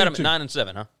you've got them at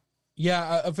 9-7, huh?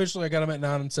 Yeah, officially I got them at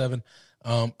 9-7.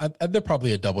 They're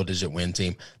probably a double-digit win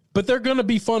team, but they're going to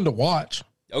be fun to watch.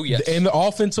 Oh, yes. And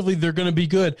offensively, they're going to be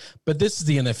good. But this is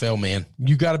the NFL, man.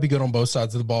 You got to be good on both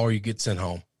sides of the ball or you get sent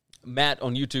home. Matt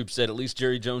on YouTube said at least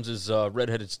Jerry Jones's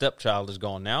redheaded stepchild is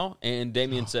gone now. And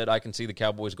Damian said, I can see the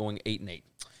Cowboys going 8-8.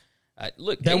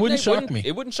 Look, that wouldn't shock me.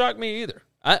 It wouldn't shock me either.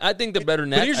 I think they're better than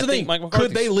that. But here's the thing.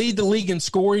 Could they lead the league in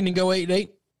scoring and go 8-8?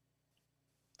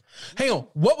 Hang on.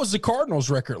 What was the Cardinals'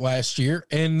 record last year?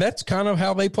 And that's kind of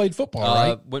how they played football,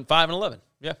 right? Went 5-11.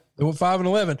 Yeah. They went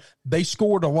 5-11. They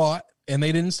scored a lot, and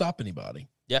they didn't stop anybody.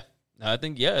 Yeah. I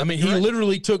think, yeah. I mean, he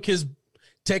literally took his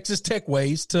Texas Tech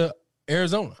ways to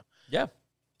Arizona. Yeah.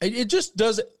 It just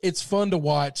does. It's fun to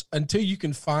watch until you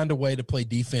can find a way to play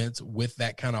defense with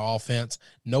that kind of offense.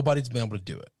 Nobody's been able to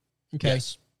do it. Okay.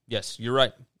 Yes, you're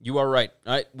right. You are right.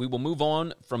 All right, we will move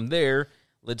on from there.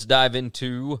 Let's dive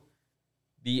into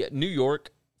the New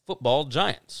York Football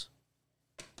Giants.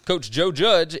 Coach Joe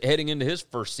Judge, heading into his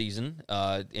first season,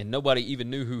 and nobody even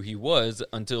knew who he was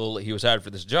until he was hired for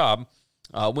this job,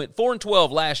 went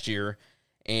 4-12 last year,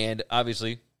 and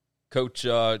obviously Coach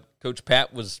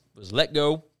Pat was let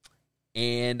go,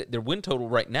 and their win total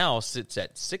right now sits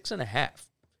at 6.5,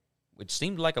 which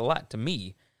seemed like a lot to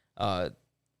me.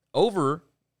 Over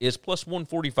is plus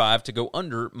 145 to go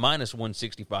under minus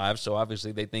 165, so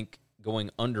obviously they think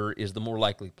going under is the more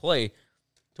likely play.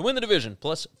 To win the division,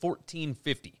 plus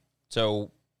 1450.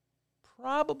 So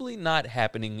probably not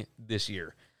happening this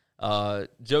year.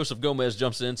 Joseph Gomez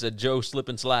jumps in and said, Joe slip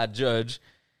and slide Judge.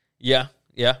 Yeah.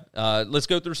 Let's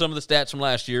go through some of the stats from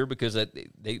last year because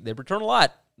they return a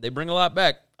lot. They bring a lot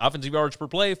back. Offensive yards per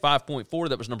play, 5.4.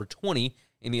 That was number 20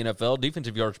 in the NFL.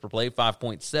 Defensive yards per play,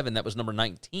 5.7. That was number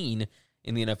 19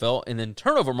 in the NFL. And then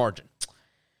turnover margin.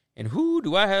 And who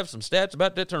do I have some stats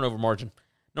about that turnover margin?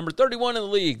 Number 31 in the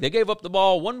league. They gave up the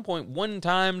ball 1.1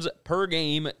 times per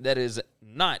game. That is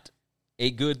not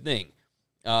a good thing.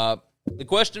 The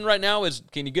question right now is,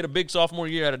 can you get a big sophomore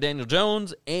year out of Daniel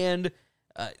Jones? And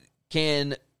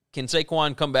can can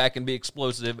Saquon come back and be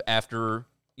explosive after,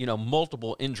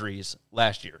 multiple injuries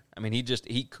last year? I mean,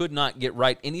 he could not get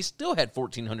right, and he still had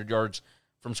 1,400 yards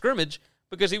from scrimmage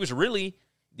because he was really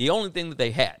the only thing that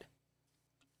they had.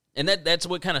 And that's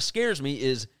what kind of scares me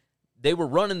is they were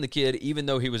running the kid even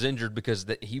though he was injured because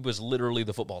he was literally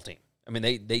the football team. I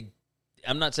mean,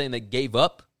 I'm not saying they gave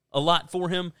up a lot for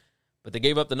him, but they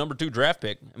gave up the number 2 draft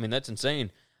pick. I mean, that's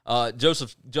insane.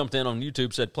 Joseph jumped in on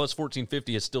YouTube, said plus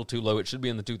 1,450 is still too low. It should be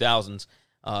in the 2,000s.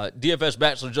 DFS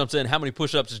Bachelor jumps in. How many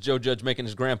push-ups is Joe Judge making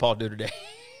his grandpa do today?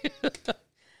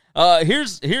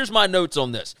 Here's my notes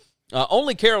on this.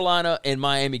 Only Carolina and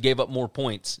Miami gave up more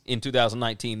points in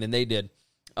 2019 than they did.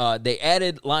 They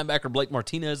added linebacker Blake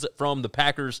Martinez from the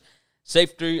Packers.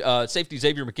 Safety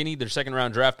Xavier McKinney, their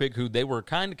second-round draft pick, who they were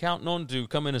kind of counting on to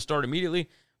come in and start immediately,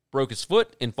 broke his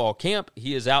foot in fall camp.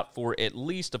 He is out for at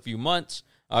least a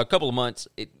couple of months.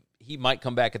 He might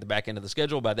come back at the back end of the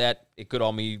schedule. By that, it could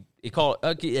all be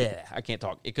I can't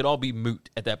talk. It could all be moot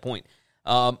at that point.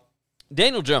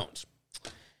 Daniel Jones.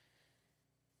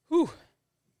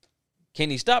 Can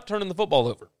he stop turning the football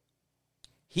over?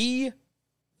 He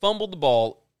fumbled the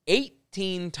ball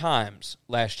 18 times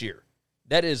last year.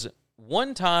 That is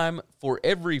 1 time for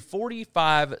every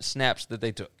 45 snaps that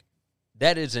they took.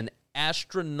 That is an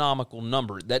astronomical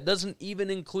number. That doesn't even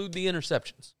include the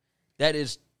interceptions. That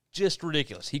is just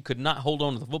ridiculous. He could not hold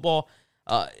on to the football.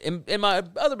 And my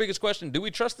other biggest question, do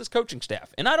we trust this coaching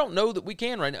staff? And I don't know that we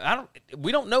can right now.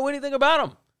 We don't know anything about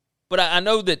him. But I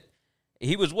know that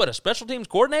he was, a special teams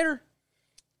coordinator?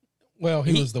 Well,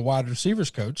 he was the wide receivers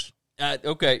coach.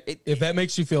 Okay. If that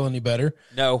makes you feel any better.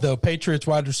 No. The Patriots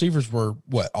wide receivers were,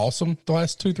 awesome the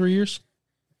last 2-3 years?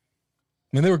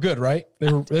 I mean, they were good, right? They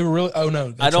were really. Oh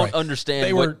no, I don't understand.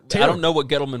 I don't know what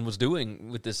Gettleman was doing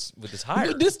with this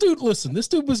hire. This dude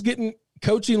was getting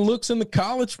coaching looks in the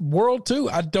college world too.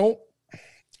 In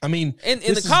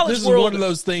the college world, one of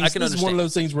those things. This is one of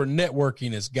those things where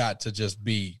networking has got to just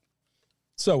be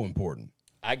so important.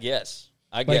 I guess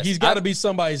he's got to be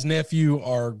somebody's nephew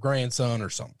or grandson or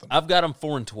something. I've got him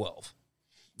 4-12. All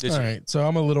right, so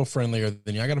I'm a little friendlier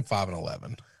than you. I got him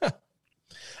 5-11.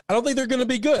 I don't think they're going to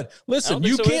be good. Listen,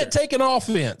 you can't take an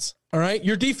offense, all right?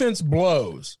 Your defense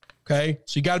blows, okay?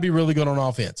 So you got to be really good on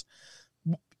offense.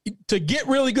 To get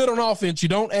really good on offense, you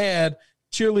don't add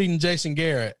cheerleading Jason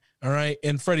Garrett, all right,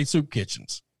 and Freddie Soup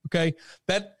Kitchens, okay?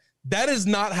 That is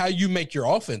not how you make your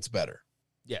offense better.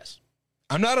 Yes.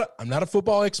 I'm not a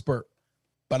football expert,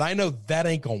 but I know that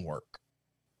ain't going to work.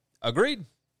 Agreed.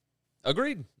 I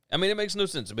mean, it makes no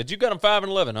sense. But you got them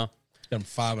 5-11, huh? Got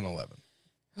them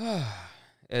 5-11.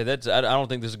 I don't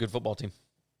think this is a good football team.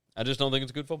 I just don't think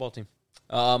it's a good football team.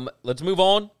 Let's move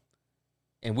on,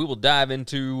 and we will dive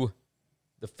into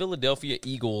the Philadelphia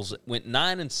Eagles. Went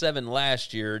 9-7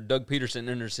 last year. Doug Peterson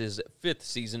enters his 5th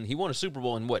season. He won a Super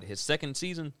Bowl in his 2nd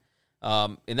season?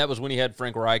 And that was when he had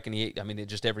Frank Reich, and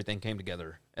everything came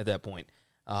together at that point.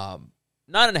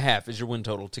 9.5 is your win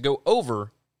total. To go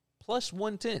over, plus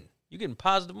 110. You're getting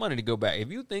positive money to go back. If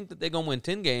you think that they're going to win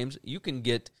 10 games, you can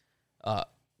get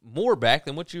more back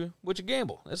than what you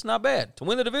gamble. That's not bad. To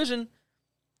win the division,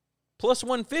 plus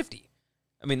 150.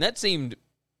 I mean, that seemed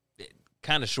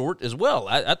kind of short as well.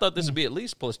 I thought this would be at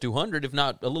least plus 200, if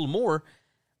not a little more.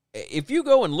 If you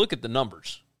go and look at the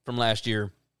numbers from last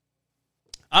year,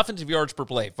 offensive yards per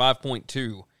play,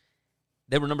 5.2.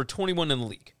 They were number 21 in the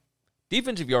league.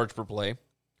 Defensive yards per play,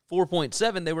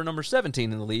 4.7. They were number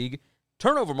 17 in the league.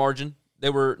 Turnover margin, they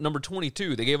were number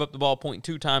 22. They gave up the ball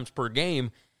 0.2 times per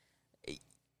game.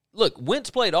 Look, Wentz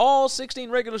played all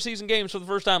 16 regular season games for the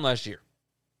first time last year,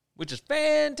 which is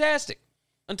fantastic,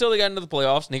 until they got into the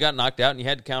playoffs and he got knocked out and you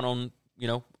had to count on,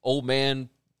 old man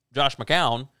Josh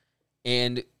McCown,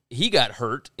 and he got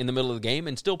hurt in the middle of the game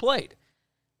and still played.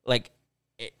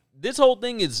 This whole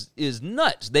thing is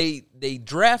nuts. They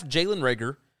draft Jalen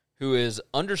Reagor, who is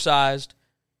undersized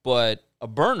but a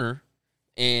burner,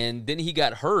 and then he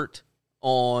got hurt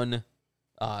on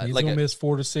he's going to miss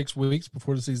 4 to 6 weeks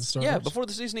before the season starts. Yeah, before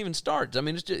the season even starts. I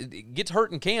mean, it gets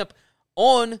hurt in camp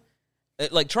on,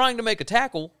 trying to make a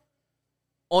tackle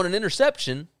on an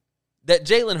interception that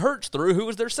Jalen Hurts threw, who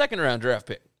was their 2nd-round draft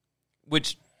pick,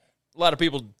 which a lot of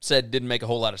people said didn't make a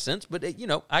whole lot of sense. But,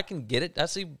 I can get it. I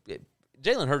see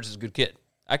Jalen Hurts is a good kid.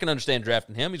 I can understand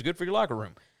drafting him. He's good for your locker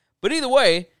room. But either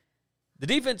way, the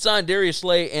defense signed Darius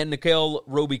Slay and Nickel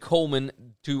Roby-Coleman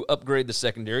to upgrade the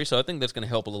secondary, so I think that's going to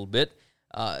help a little bit.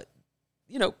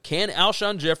 Can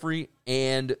Alshon Jeffrey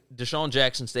and Deshaun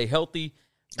Jackson stay healthy?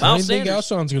 I think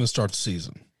Alshon's going to start the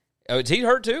season. Oh, is he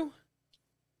hurt too?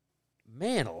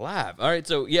 Man alive. All right,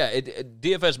 so,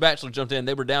 DFS Bachelor jumped in.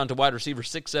 They were down to wide receiver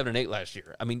 6, 7, and 8 last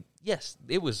year. I mean, yes,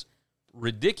 it was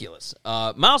ridiculous.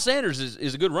 Miles Sanders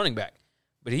is a good running back,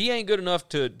 but he ain't good enough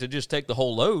to just take the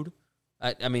whole load.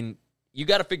 I mean, you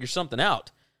got to figure something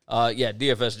out.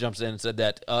 DFS jumps in and said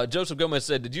that. Joseph Gomez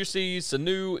said, did you see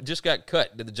Sanu just got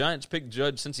cut? Did the Giants pick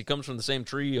Judge since he comes from the same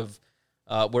tree of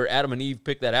where Adam and Eve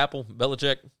picked that apple?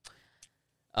 Belichick?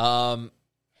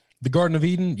 The Garden of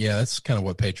Eden? Yeah, that's kind of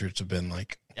what Patriots have been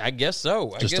like. I guess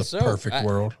so. Just a perfect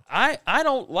world. I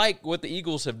don't like what the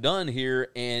Eagles have done here.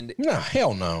 And no,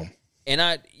 hell no. And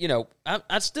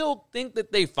I still think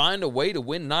that they find a way to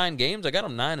win 9 games. I got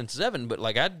them 9-7, but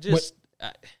like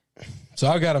So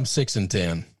I got them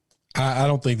 6-10. I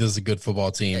don't think this is a good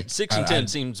football team. 6-10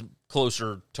 seems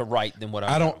closer to right than what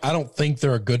I don't think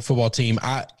they're a good football team.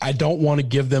 I don't want to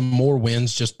give them more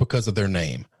wins just because of their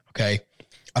name. Okay.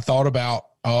 I thought about,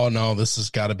 oh no, this has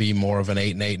got to be more of an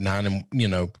 8-8,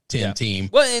 9-10 team.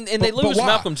 Well, and they lose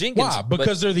Malcolm Jenkins. Why?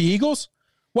 Because they're the Eagles?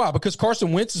 Why? Because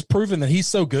Carson Wentz has proven that he's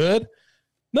so good?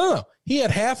 No. He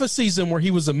had half a season where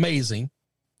he was amazing.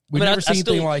 We've never seen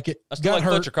anything like it. I still like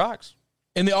hurt. Fletcher Cox.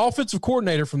 And the offensive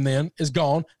coordinator from then is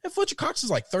gone. And Fletcher Cox is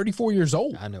like 34 years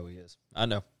old. I know he is. I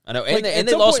know. And like,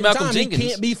 they lost Malcolm Jenkins. He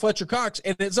can't be Fletcher Cox.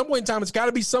 And at some point in time, it's got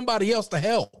to be somebody else to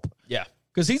help. Yeah.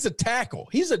 Because he's a tackle.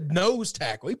 He's a nose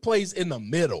tackle. He plays in the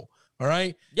middle. All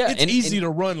right. Yeah. It's easy to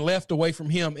run left away from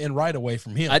him and right away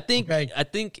from him. I think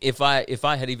if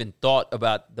I had even thought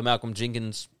about the Malcolm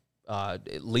Jenkins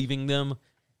leaving them,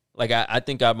 like I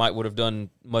think I might would have done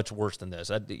much worse than this.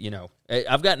 I've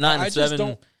got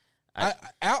 9-7.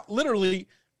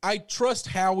 I trust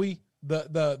Howie,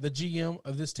 the GM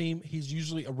of this team. He's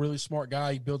usually a really smart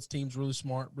guy. He builds teams really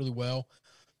smart, really well.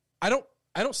 I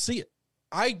don't see it.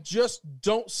 I just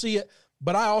don't see it.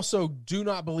 But I also do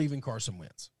not believe in Carson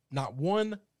Wentz. Not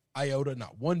one iota,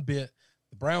 not one bit.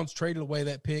 The Browns traded away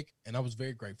that pick, and I was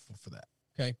very grateful for that.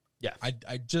 Okay. Yeah.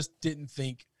 I just didn't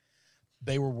think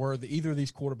they were worthy. Either of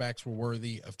these quarterbacks were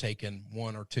worthy of taking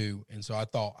 1 or 2. And so I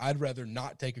thought I'd rather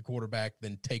not take a quarterback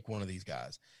than take one of these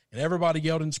guys. And everybody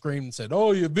yelled and screamed and said,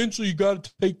 oh, eventually you got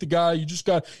to take the guy. You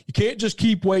can't just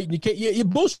keep waiting. You can't, you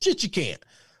bullshit. You can't,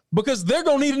 because they're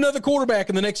going to need another quarterback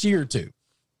in the next year or 2.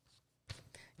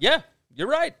 Yeah, you're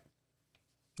right.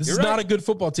 This is not a good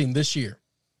football team this year.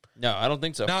 No, I don't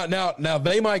think so. Now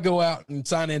they might go out and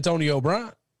sign Antonio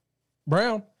Brown.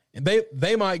 And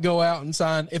they might go out and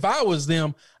sign. If I was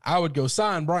them, I would go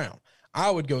sign Brown. I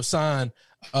would go sign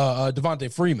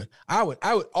Devontae Freeman. I would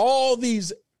all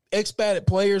these expatriate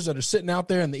players that are sitting out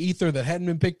there in the ether that hadn't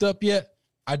been picked up yet.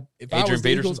 If I was the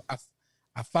Eagles,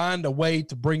 I find a way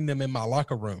to bring them in my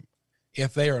locker room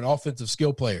if they are an offensive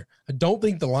skill player. I don't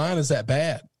think the line is that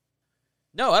bad.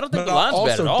 No, I don't think the line's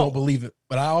bad at all. Don't believe it,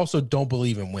 but I also don't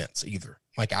believe in Wentz either.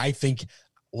 Like, I think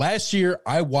last year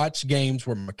I watched games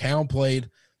where McCown played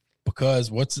because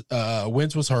Wentz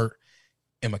was hurt,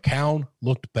 and McCown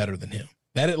looked better than him.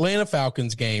 That Atlanta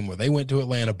Falcons game where they went to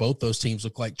Atlanta, both those teams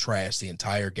looked like trash the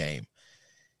entire game.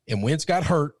 And Wentz got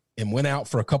hurt and went out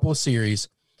for a couple of series,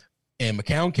 and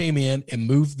McCown came in and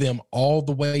moved them all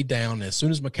the way down. And as soon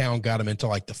as McCown got him into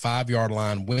like the 5-yard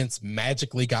line, Wentz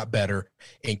magically got better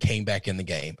and came back in the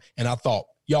game. And I thought,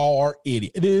 y'all are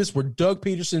idiots. It is where Doug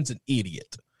Peterson's an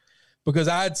idiot. Because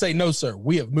I'd say, no, sir,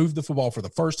 we have moved the football for the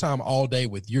first time all day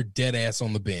with your dead ass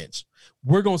on the bench.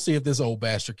 We're going to see if this old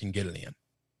bastard can get it in.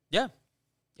 Yeah.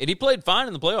 And he played fine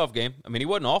in the playoff game. I mean, he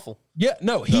wasn't awful. Yeah,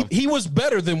 no, he was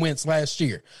better than Wentz last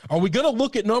year. Are we going to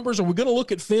look at numbers? Are we going to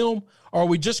look at film? Or are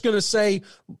we just going to say,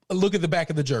 look at the back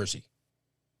of the jersey?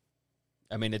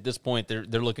 I mean, at this point, they're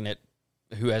looking at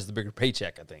who has the bigger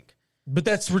paycheck, I think. But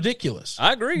that's ridiculous.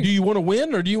 I agree. Do you want to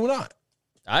win or do you not?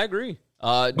 I agree.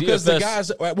 Because the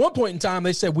guys, at one point in time,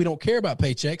 they said, we don't care about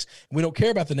paychecks. We don't care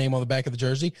about the name on the back of the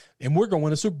jersey. And we're going to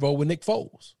win a Super Bowl with Nick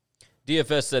Foles.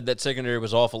 DFS said that secondary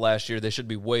was awful last year. They should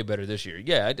be way better this year.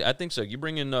 Yeah, I think so. You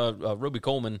bring in Roby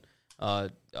Coleman.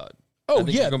 The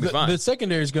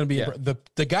secondary is going to be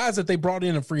the guys that they brought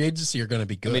in free agency are going to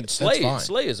be good. I mean,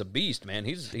 Slay is a beast, man.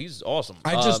 He's awesome.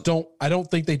 I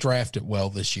don't think they drafted well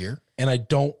this year, and I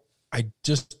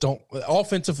just don't.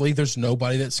 Offensively, there's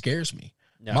nobody that scares me.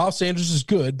 No. Miles Sanders is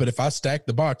good, but if I stack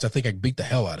the box, I think I can beat the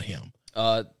hell out of him.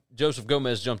 Joseph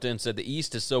Gomez jumped in and said, the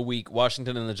East is so weak.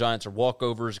 Washington and the Giants are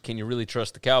walkovers. Can you really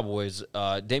trust the Cowboys?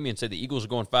 Damian said the Eagles are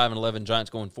going 5-11,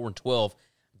 Giants going 4-12.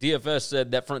 DFS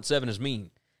said that front seven is mean.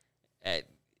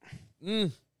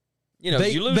 You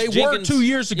lose they Jenkins. were 2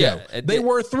 years ago. Yeah, they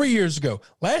were 3 years ago.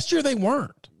 Last year, they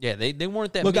weren't. Yeah, they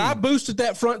weren't that Look, mean. I boosted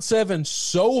that front seven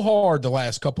so hard the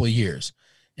last couple of years.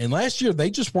 And last year,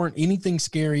 they just weren't anything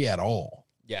scary at all.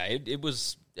 Yeah, it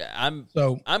was... I'm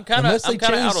kind of unless they out on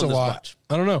changed a this lot. much.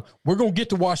 I don't know. We're going to get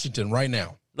to Washington right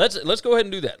now. Let's go ahead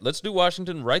and do that. Let's do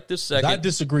Washington right this second. I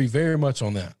disagree very much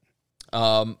on that.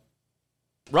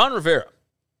 Ron Rivera,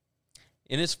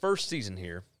 in his first season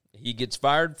here, he gets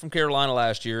fired from Carolina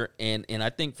last year, and I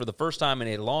think for the first time in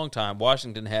a long time,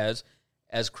 Washington has,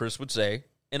 as Chris would say,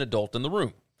 an adult in the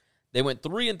room. They went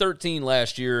 3-13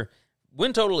 last year.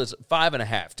 Win total is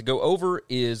 5.5. To go over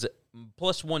is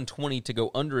plus 120. To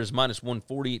go under is minus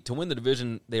 140. To win the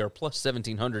division, they are plus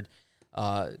 1,700.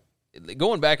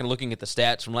 Going back and looking at the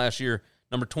stats from last year,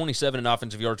 number 27 in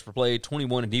offensive yards per play,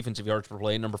 21 in defensive yards per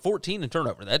play, number 14 in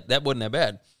turnover. That wasn't that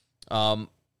bad.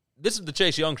 This is the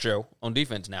Chase Young show on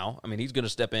defense now. I mean, he's going to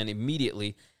step in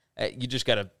immediately. You just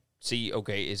got to see,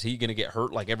 okay, is he going to get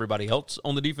hurt like everybody else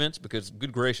on the defense? Because,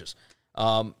 good gracious.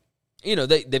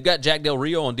 They've got Jack Del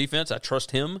Rio on defense. I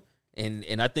trust him.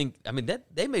 And I think,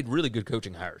 they made really good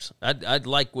coaching hires. I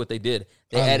like what they did.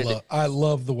 I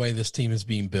love the way this team is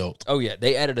being built. Oh, yeah.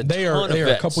 They added They are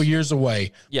a couple years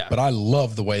away, yeah, but I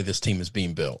love the way this team is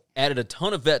being built. Added a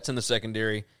ton of vets in the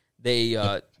secondary. They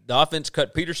the offense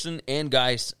cut Peterson and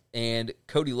Geis, and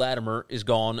Cody Latimer is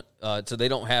gone, so they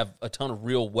don't have a ton of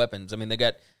real weapons. I mean, they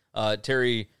got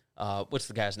Terry, what's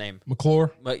the guy's name?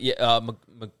 McClure?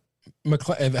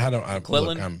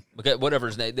 McClellan, whatever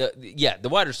his name. The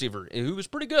wide receiver who was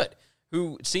pretty good,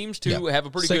 who seems to have a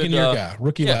pretty good second-year guy,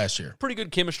 rookie last year. Pretty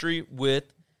good chemistry with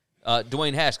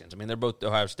Dwayne Haskins. I mean, they're both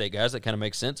Ohio State guys. That kind of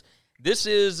makes sense. This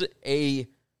is a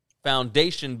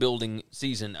foundation-building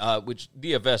season, which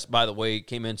DFS, by the way,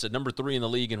 came in, said number 3 in the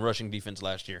league in rushing defense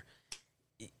last year.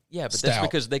 Yeah, but that's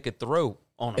because they could throw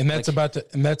on them. And that's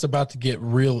about to get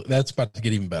real. That's about to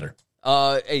get even better.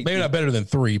 Maybe not better than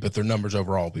 3, but their numbers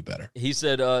overall will be better. He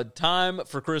said, time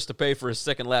for Chris to pay for his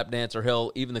second lap dance, or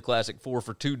hell, even the classic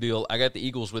 4-for-2 deal. I got the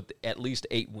Eagles with at least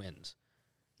 8 wins.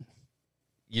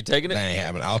 You taking it? That ain't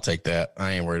happening. I'll take that.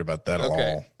 I ain't worried about that at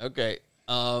all. Okay.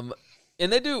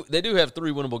 And they do have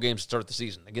 3 winnable games to start the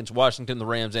season against Washington, the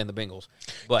Rams, and the Bengals.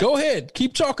 But go ahead,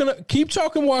 keep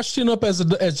chalking Washington up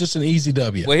as just an easy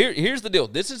W. Well, here's the deal.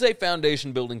 This is a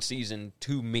foundation building season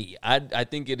to me. I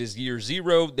think it is year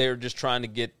 0. They're just trying to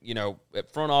get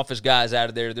front office guys out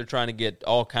of there. They're trying to get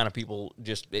all kind of people.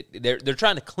 They're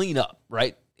trying to clean up,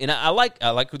 right? And I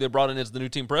like who they brought in as the new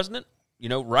team president.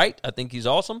 Wright. I think he's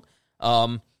awesome.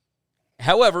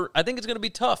 However, I think it's going to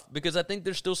be tough because I think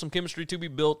there's still some chemistry to be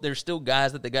built. There's still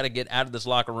guys that they got to get out of this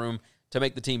locker room to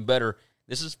make the team better.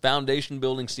 This is foundation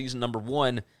building season number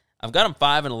 1. I've got them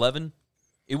 5-11.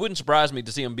 It wouldn't surprise me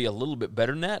to see them be a little bit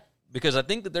better than that because I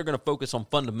think that they're going to focus on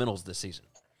fundamentals this season.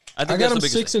 I got them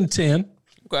 6-10.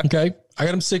 Okay. I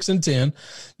got them 6-10.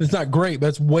 It's not great, but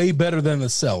it's way better than the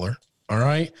seller. All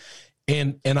right.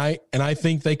 And I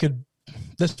think they could.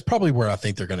 That's probably where I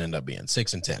think they're going to end up being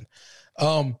 6-10.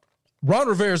 Ron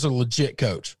Rivera is a legit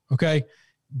coach, okay?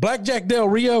 Blackjack Del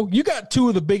Rio, you got 2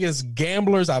 of the biggest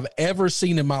gamblers I've ever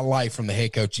seen in my life from the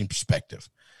head coaching perspective,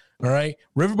 all right?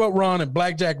 Riverboat Ron and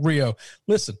Blackjack Rio.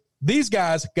 Listen, these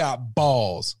guys got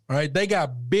balls, all right? They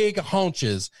got big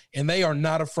haunches, and they are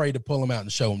not afraid to pull them out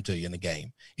and show them to you in the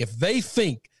game. If they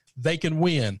think they can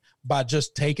win by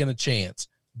just taking a chance,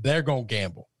 they're going to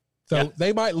gamble. So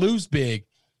They might lose big,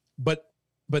 but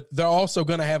they're also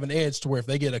going to have an edge to where if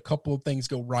they get a couple of things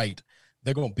go right,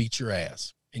 they're going to beat your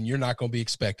ass, and you're not going to be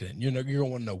expecting it. You're going to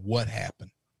want to know what happened,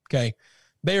 okay?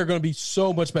 They are going to be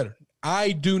so much better.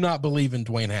 I do not believe in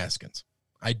Dwayne Haskins.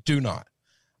 I do not.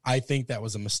 I think that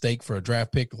was a mistake for a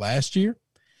draft pick last year,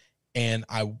 and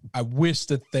I wish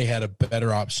that they had a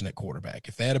better option at quarterback.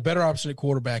 If they had a better option at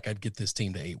quarterback, I'd get this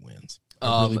team to 8 wins.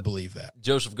 I really believe that.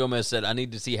 Joseph Gomez said, I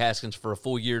need to see Haskins for a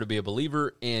full year to be a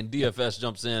believer, and DFS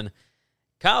jumps in.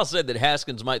 Kyle said that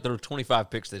Haskins might throw 25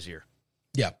 picks this year.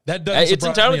 Yeah, that doesn't. It's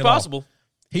entirely possible.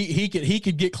 He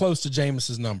could get close to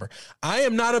Jameis's number. I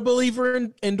am not a believer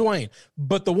in Dwayne,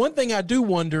 but the one thing I do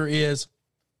wonder is,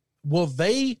 will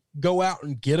they go out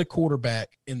and get a quarterback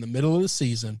in the middle of the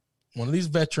season, one of these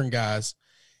veteran guys,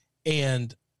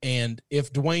 and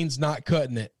if Dwayne's not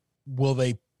cutting it, will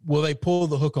they pull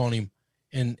the hook on him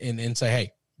and say,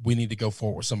 hey, we need to go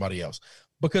forward with somebody else?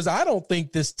 Because I don't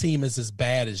think this team is as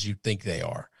bad as you think they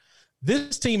are.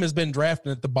 This team has been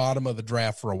drafting at the bottom of the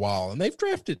draft for a while, and they've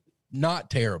drafted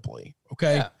not terribly,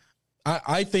 okay? Yeah.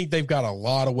 I think they've got a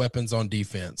lot of weapons on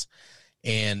defense.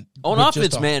 And on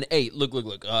offense, man, hey,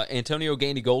 look. Antonio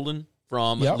Gandy-Golden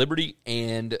from Liberty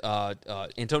and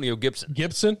Antonio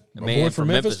Gibson. A boy from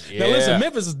Memphis. Yeah. Now,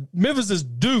 listen, Memphis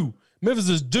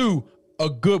is due a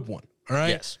good one, all right?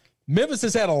 Yes. Memphis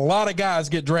has had a lot of guys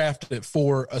get drafted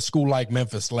for a school like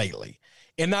Memphis lately,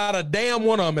 and not a damn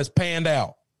one of them has panned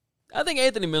out. I think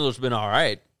Anthony Miller's been all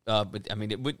right. But I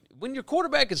mean, when your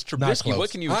quarterback is Trubisky,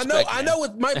 what can you expect? I know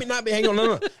it might not be. Hang on,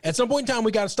 no. At some point in time,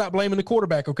 we got to stop blaming the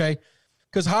quarterback, okay?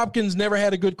 Because Hopkins never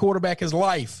had a good quarterback his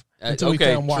life until he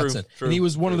found Watson. True, and he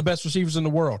was one of the best receivers in the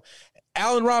world.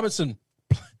 Allen Robinson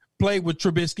played with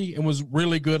Trubisky and was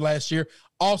really good last year.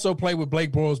 Also played with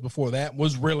Blake Bortles before that,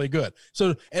 was really good.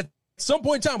 So at some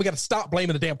point in time, we got to stop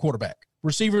blaming the damn quarterback.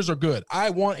 Receivers are good.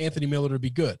 I want Anthony Miller to be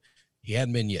good. He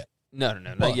hadn't been yet. No,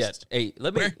 not yet. Hey,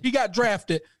 Where he got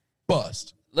drafted,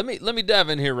 bust. Let me dive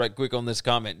in here right quick on this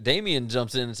comment. Damian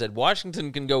jumps in and said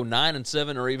Washington can go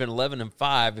 9-7 or even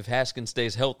 11-5 if Haskins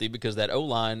stays healthy because that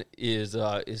O-line is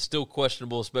still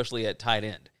questionable, especially at tight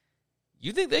end.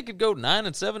 You think they could go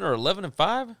 9-7 or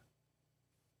 11-5?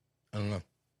 I don't know.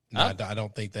 No, I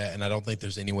don't think that, and I don't think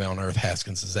there's any way on earth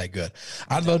Haskins is that good.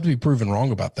 I'd love to be proven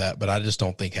wrong about that, but I just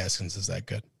don't think Haskins is that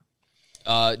good.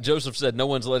 Joseph said no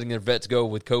one's letting their vets go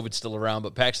with COVID still around,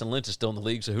 but Paxton Lynch is still in the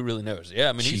league, so who really knows? Yeah,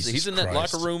 I mean he's in that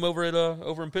locker room over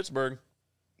in Pittsburgh.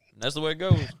 That's the way it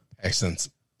goes. Paxton's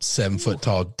 7 foot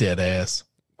tall dead ass.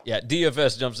 Yeah,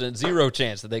 DFS jumps in. 0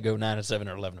 chance that they go 9-7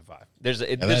 or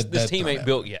 11-5. This team ain't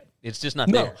built yet. It's just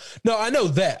not there. No, I know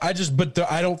that. I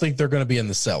don't think they're going to be in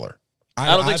the cellar.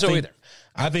 I don't think so either.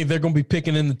 I think they're going to be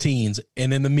picking in the teens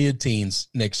and in the mid-teens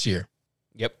next year.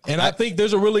 Yep. And I think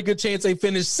there's a really good chance they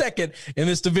finish second in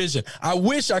this division. I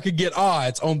wish I could get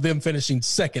odds on them finishing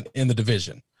second in the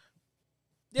division.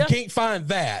 Yeah. You can't find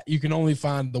that. You can only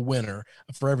find the winner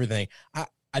for everything.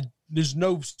 There's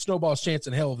no snowball's chance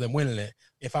in hell of them winning it.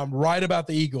 If I'm right about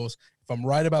the Eagles, if I'm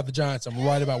right about the Giants, I'm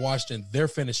right about Washington, they're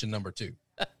finishing number 2.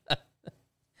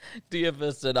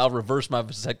 DFS said I'll reverse my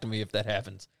vasectomy if that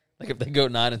happens. Like if they go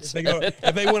 9-7.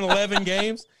 If they win 11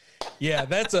 games, yeah,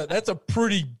 that's a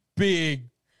pretty big.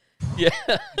 Yeah.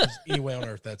 Any way on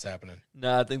earth that's happening.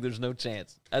 No, I think there's no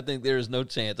chance. I think there is no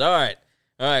chance. All right.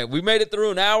 We made it through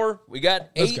an hour. We got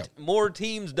 8 more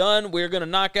teams done. We're going to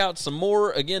knock out some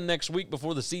more again next week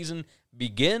before the season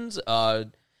begins. I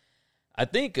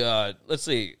think, let's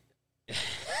see.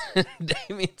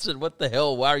 Damian said, what the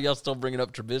hell? Why are y'all still bringing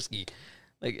up Trubisky?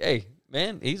 Like, hey,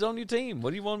 man, he's on your team. What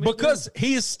do you want me to do? Because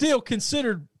he is still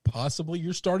considered possibly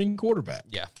your starting quarterback.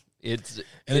 Yeah. It's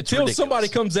until ridiculous. Somebody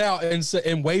comes out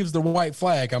and waves the white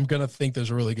flag, I'm going to think there's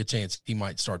a really good chance he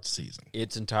might start the season.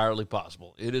 It's entirely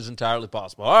possible. It is entirely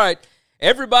possible. All right,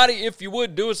 everybody, if you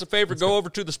would, do us a favor, go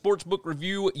over to the Sportsbook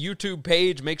Review YouTube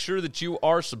page. Make sure that you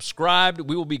are subscribed.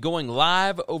 We will be going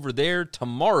live over there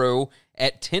tomorrow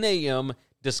at 10 a.m.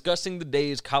 discussing the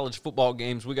day's college football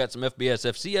games. We got some FBS,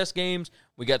 FCS games.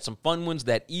 We got some fun ones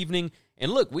that evening.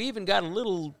 And look, we even got a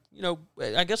little,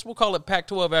 I guess we'll call it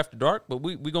Pac-12 After Dark, but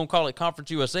we're going to call it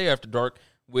Conference USA After Dark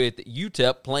with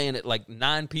UTEP playing at like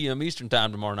 9 p.m. Eastern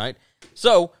time tomorrow night.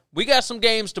 So we got some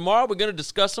games tomorrow. We're going to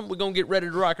discuss them. We're going to get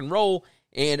ready to rock and roll.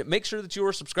 And make sure that you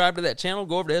are subscribed to that channel.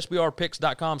 Go over to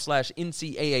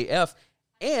sbrpicks.com/NCAAF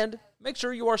and make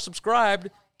sure you are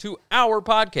subscribed to our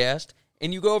podcast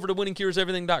and you go over to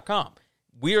winningcureseverything.com.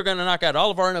 We are going to knock out all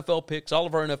of our NFL picks, all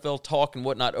of our NFL talk and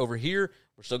whatnot over here.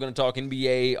 We're still going to talk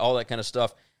NBA, all that kind of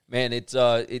stuff. Man, it's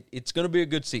going to be a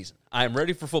good season. I am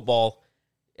ready for football.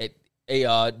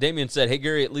 Damian said, hey,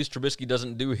 Gary, at least Trubisky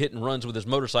doesn't do hit and runs with his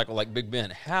motorcycle like Big Ben.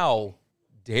 How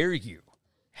dare you?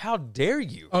 How dare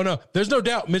you? Oh, no. There's no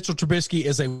doubt Mitchell Trubisky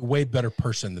is a way better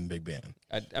person than Big Ben.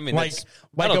 I mean, like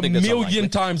a million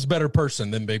times better person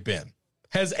than Big Ben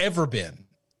has ever been.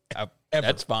 Ever.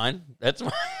 That's fine. That's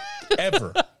fine.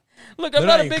 Ever. Look, I'm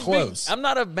not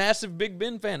a massive Big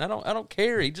Ben fan. I don't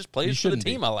care. He just plays for the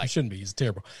team I like. He shouldn't be. He's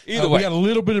terrible. Either way. We got a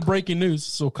little bit of breaking news,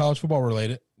 so college football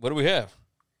related. What do we have?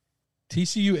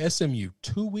 TCU SMU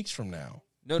 2 weeks from now.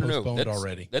 No. Postponed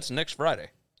already. That's next Friday.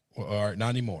 Well, all right, not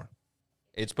anymore.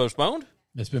 It's postponed?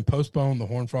 It's been postponed. The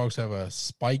Horned Frogs have a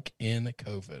spike in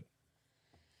COVID.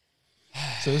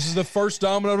 So this is the first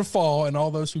domino to fall, and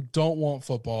all those who don't want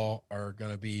football are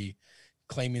going to be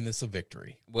claiming this a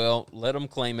victory. Well, let them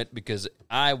claim it because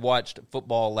I watched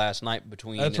football last night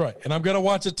between. That's right. And I'm going to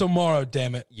watch it tomorrow,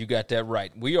 damn it. You got that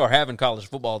right. We are having college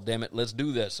football, damn it. Let's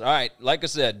do this. All right. Like I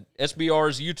said,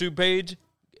 SBR's YouTube page,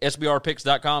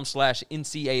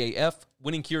 sbrpicks.com/NCAAF,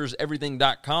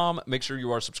 winningcureseverything.com. Make sure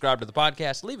you are subscribed to the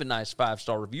podcast. Leave a nice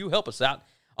 5-star review. Help us out.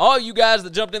 All you guys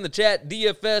that jumped in the chat,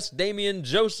 DFS, Damian,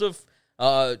 Joseph,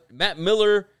 Matt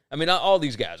Miller, I mean, all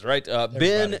these guys, right?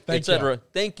 Ben, etc.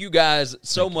 Thank you guys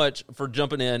so much for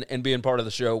jumping in and being part of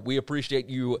the show. We appreciate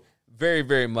you very,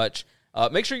 very much.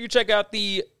 Make sure you check out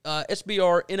the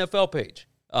SBR NFL page,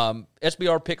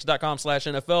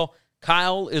 sbrpicks.com/NFL.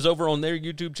 Kyle is over on their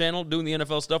YouTube channel doing the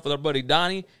NFL stuff with our buddy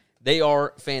Donnie. They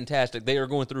are fantastic. They are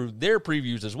going through their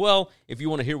previews as well. If you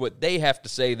want to hear what they have to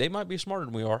say, they might be smarter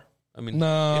than we are. I mean,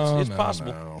 it's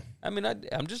possible. No. I mean,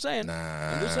 I'm just saying.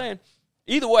 Nah. I'm just saying.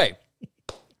 Either way,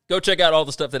 go check out all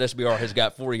the stuff that SBR has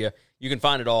got for you. You can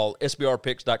find it all,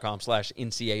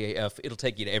 sbrpicks.com/NCAAF. It'll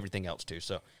take you to everything else, too.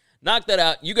 So knock that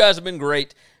out. You guys have been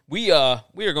great. We are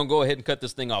going to go ahead and cut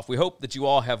this thing off. We hope that you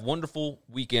all have wonderful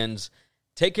weekends.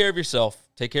 Take care of yourself.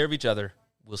 Take care of each other.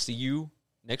 We'll see you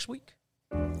next week.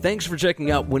 Thanks for checking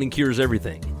out Winning Cures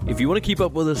Everything. If you want to keep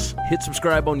up with us, hit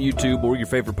subscribe on YouTube or your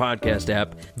favorite podcast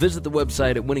app. Visit the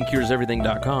website at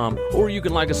winningcureseverything.com, or you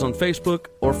can like us on Facebook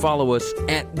or follow us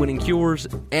at Winning Cures,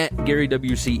 at Gary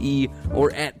WCE,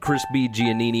 or at Chris B.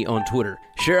 Giannini on Twitter.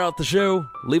 Share out the show,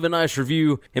 leave a nice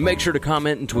review, and make sure to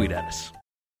comment and tweet at us.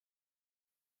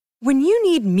 When you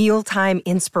need mealtime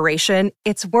inspiration,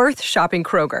 it's worth shopping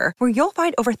Kroger, where you'll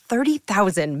find over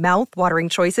 30,000 mouth-watering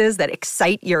choices that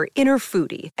excite your inner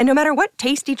foodie. And no matter what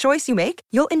tasty choice you make,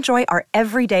 you'll enjoy our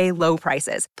everyday low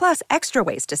prices, plus extra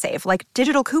ways to save, like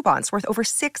digital coupons worth over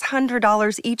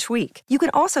 $600 each week. You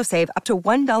can also save up to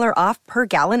 $1 off per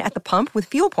gallon at the pump with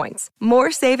fuel points.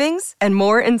 More savings and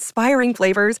more inspiring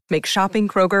flavors make shopping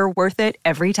Kroger worth it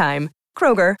every time.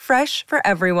 Kroger, fresh for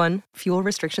everyone. Fuel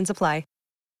restrictions apply.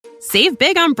 Save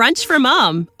big on brunch for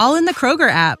mom, all in the Kroger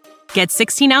app. Get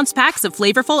 16-ounce packs of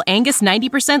flavorful Angus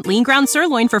 90% lean ground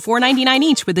sirloin for $4.99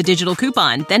 each with a digital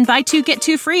coupon. Then buy 2, get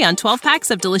 2 free on 12 packs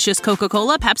of delicious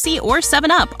Coca-Cola, Pepsi, or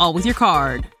 7-Up, all with your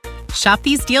card. Shop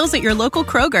these deals at your local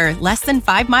Kroger, less than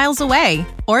 5 miles away.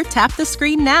 Or tap the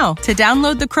screen now to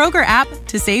download the Kroger app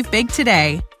to save big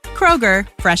today. Kroger,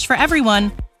 fresh for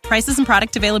everyone. Prices and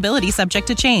product availability subject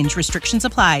to change. Restrictions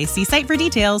apply. See site for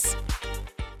details.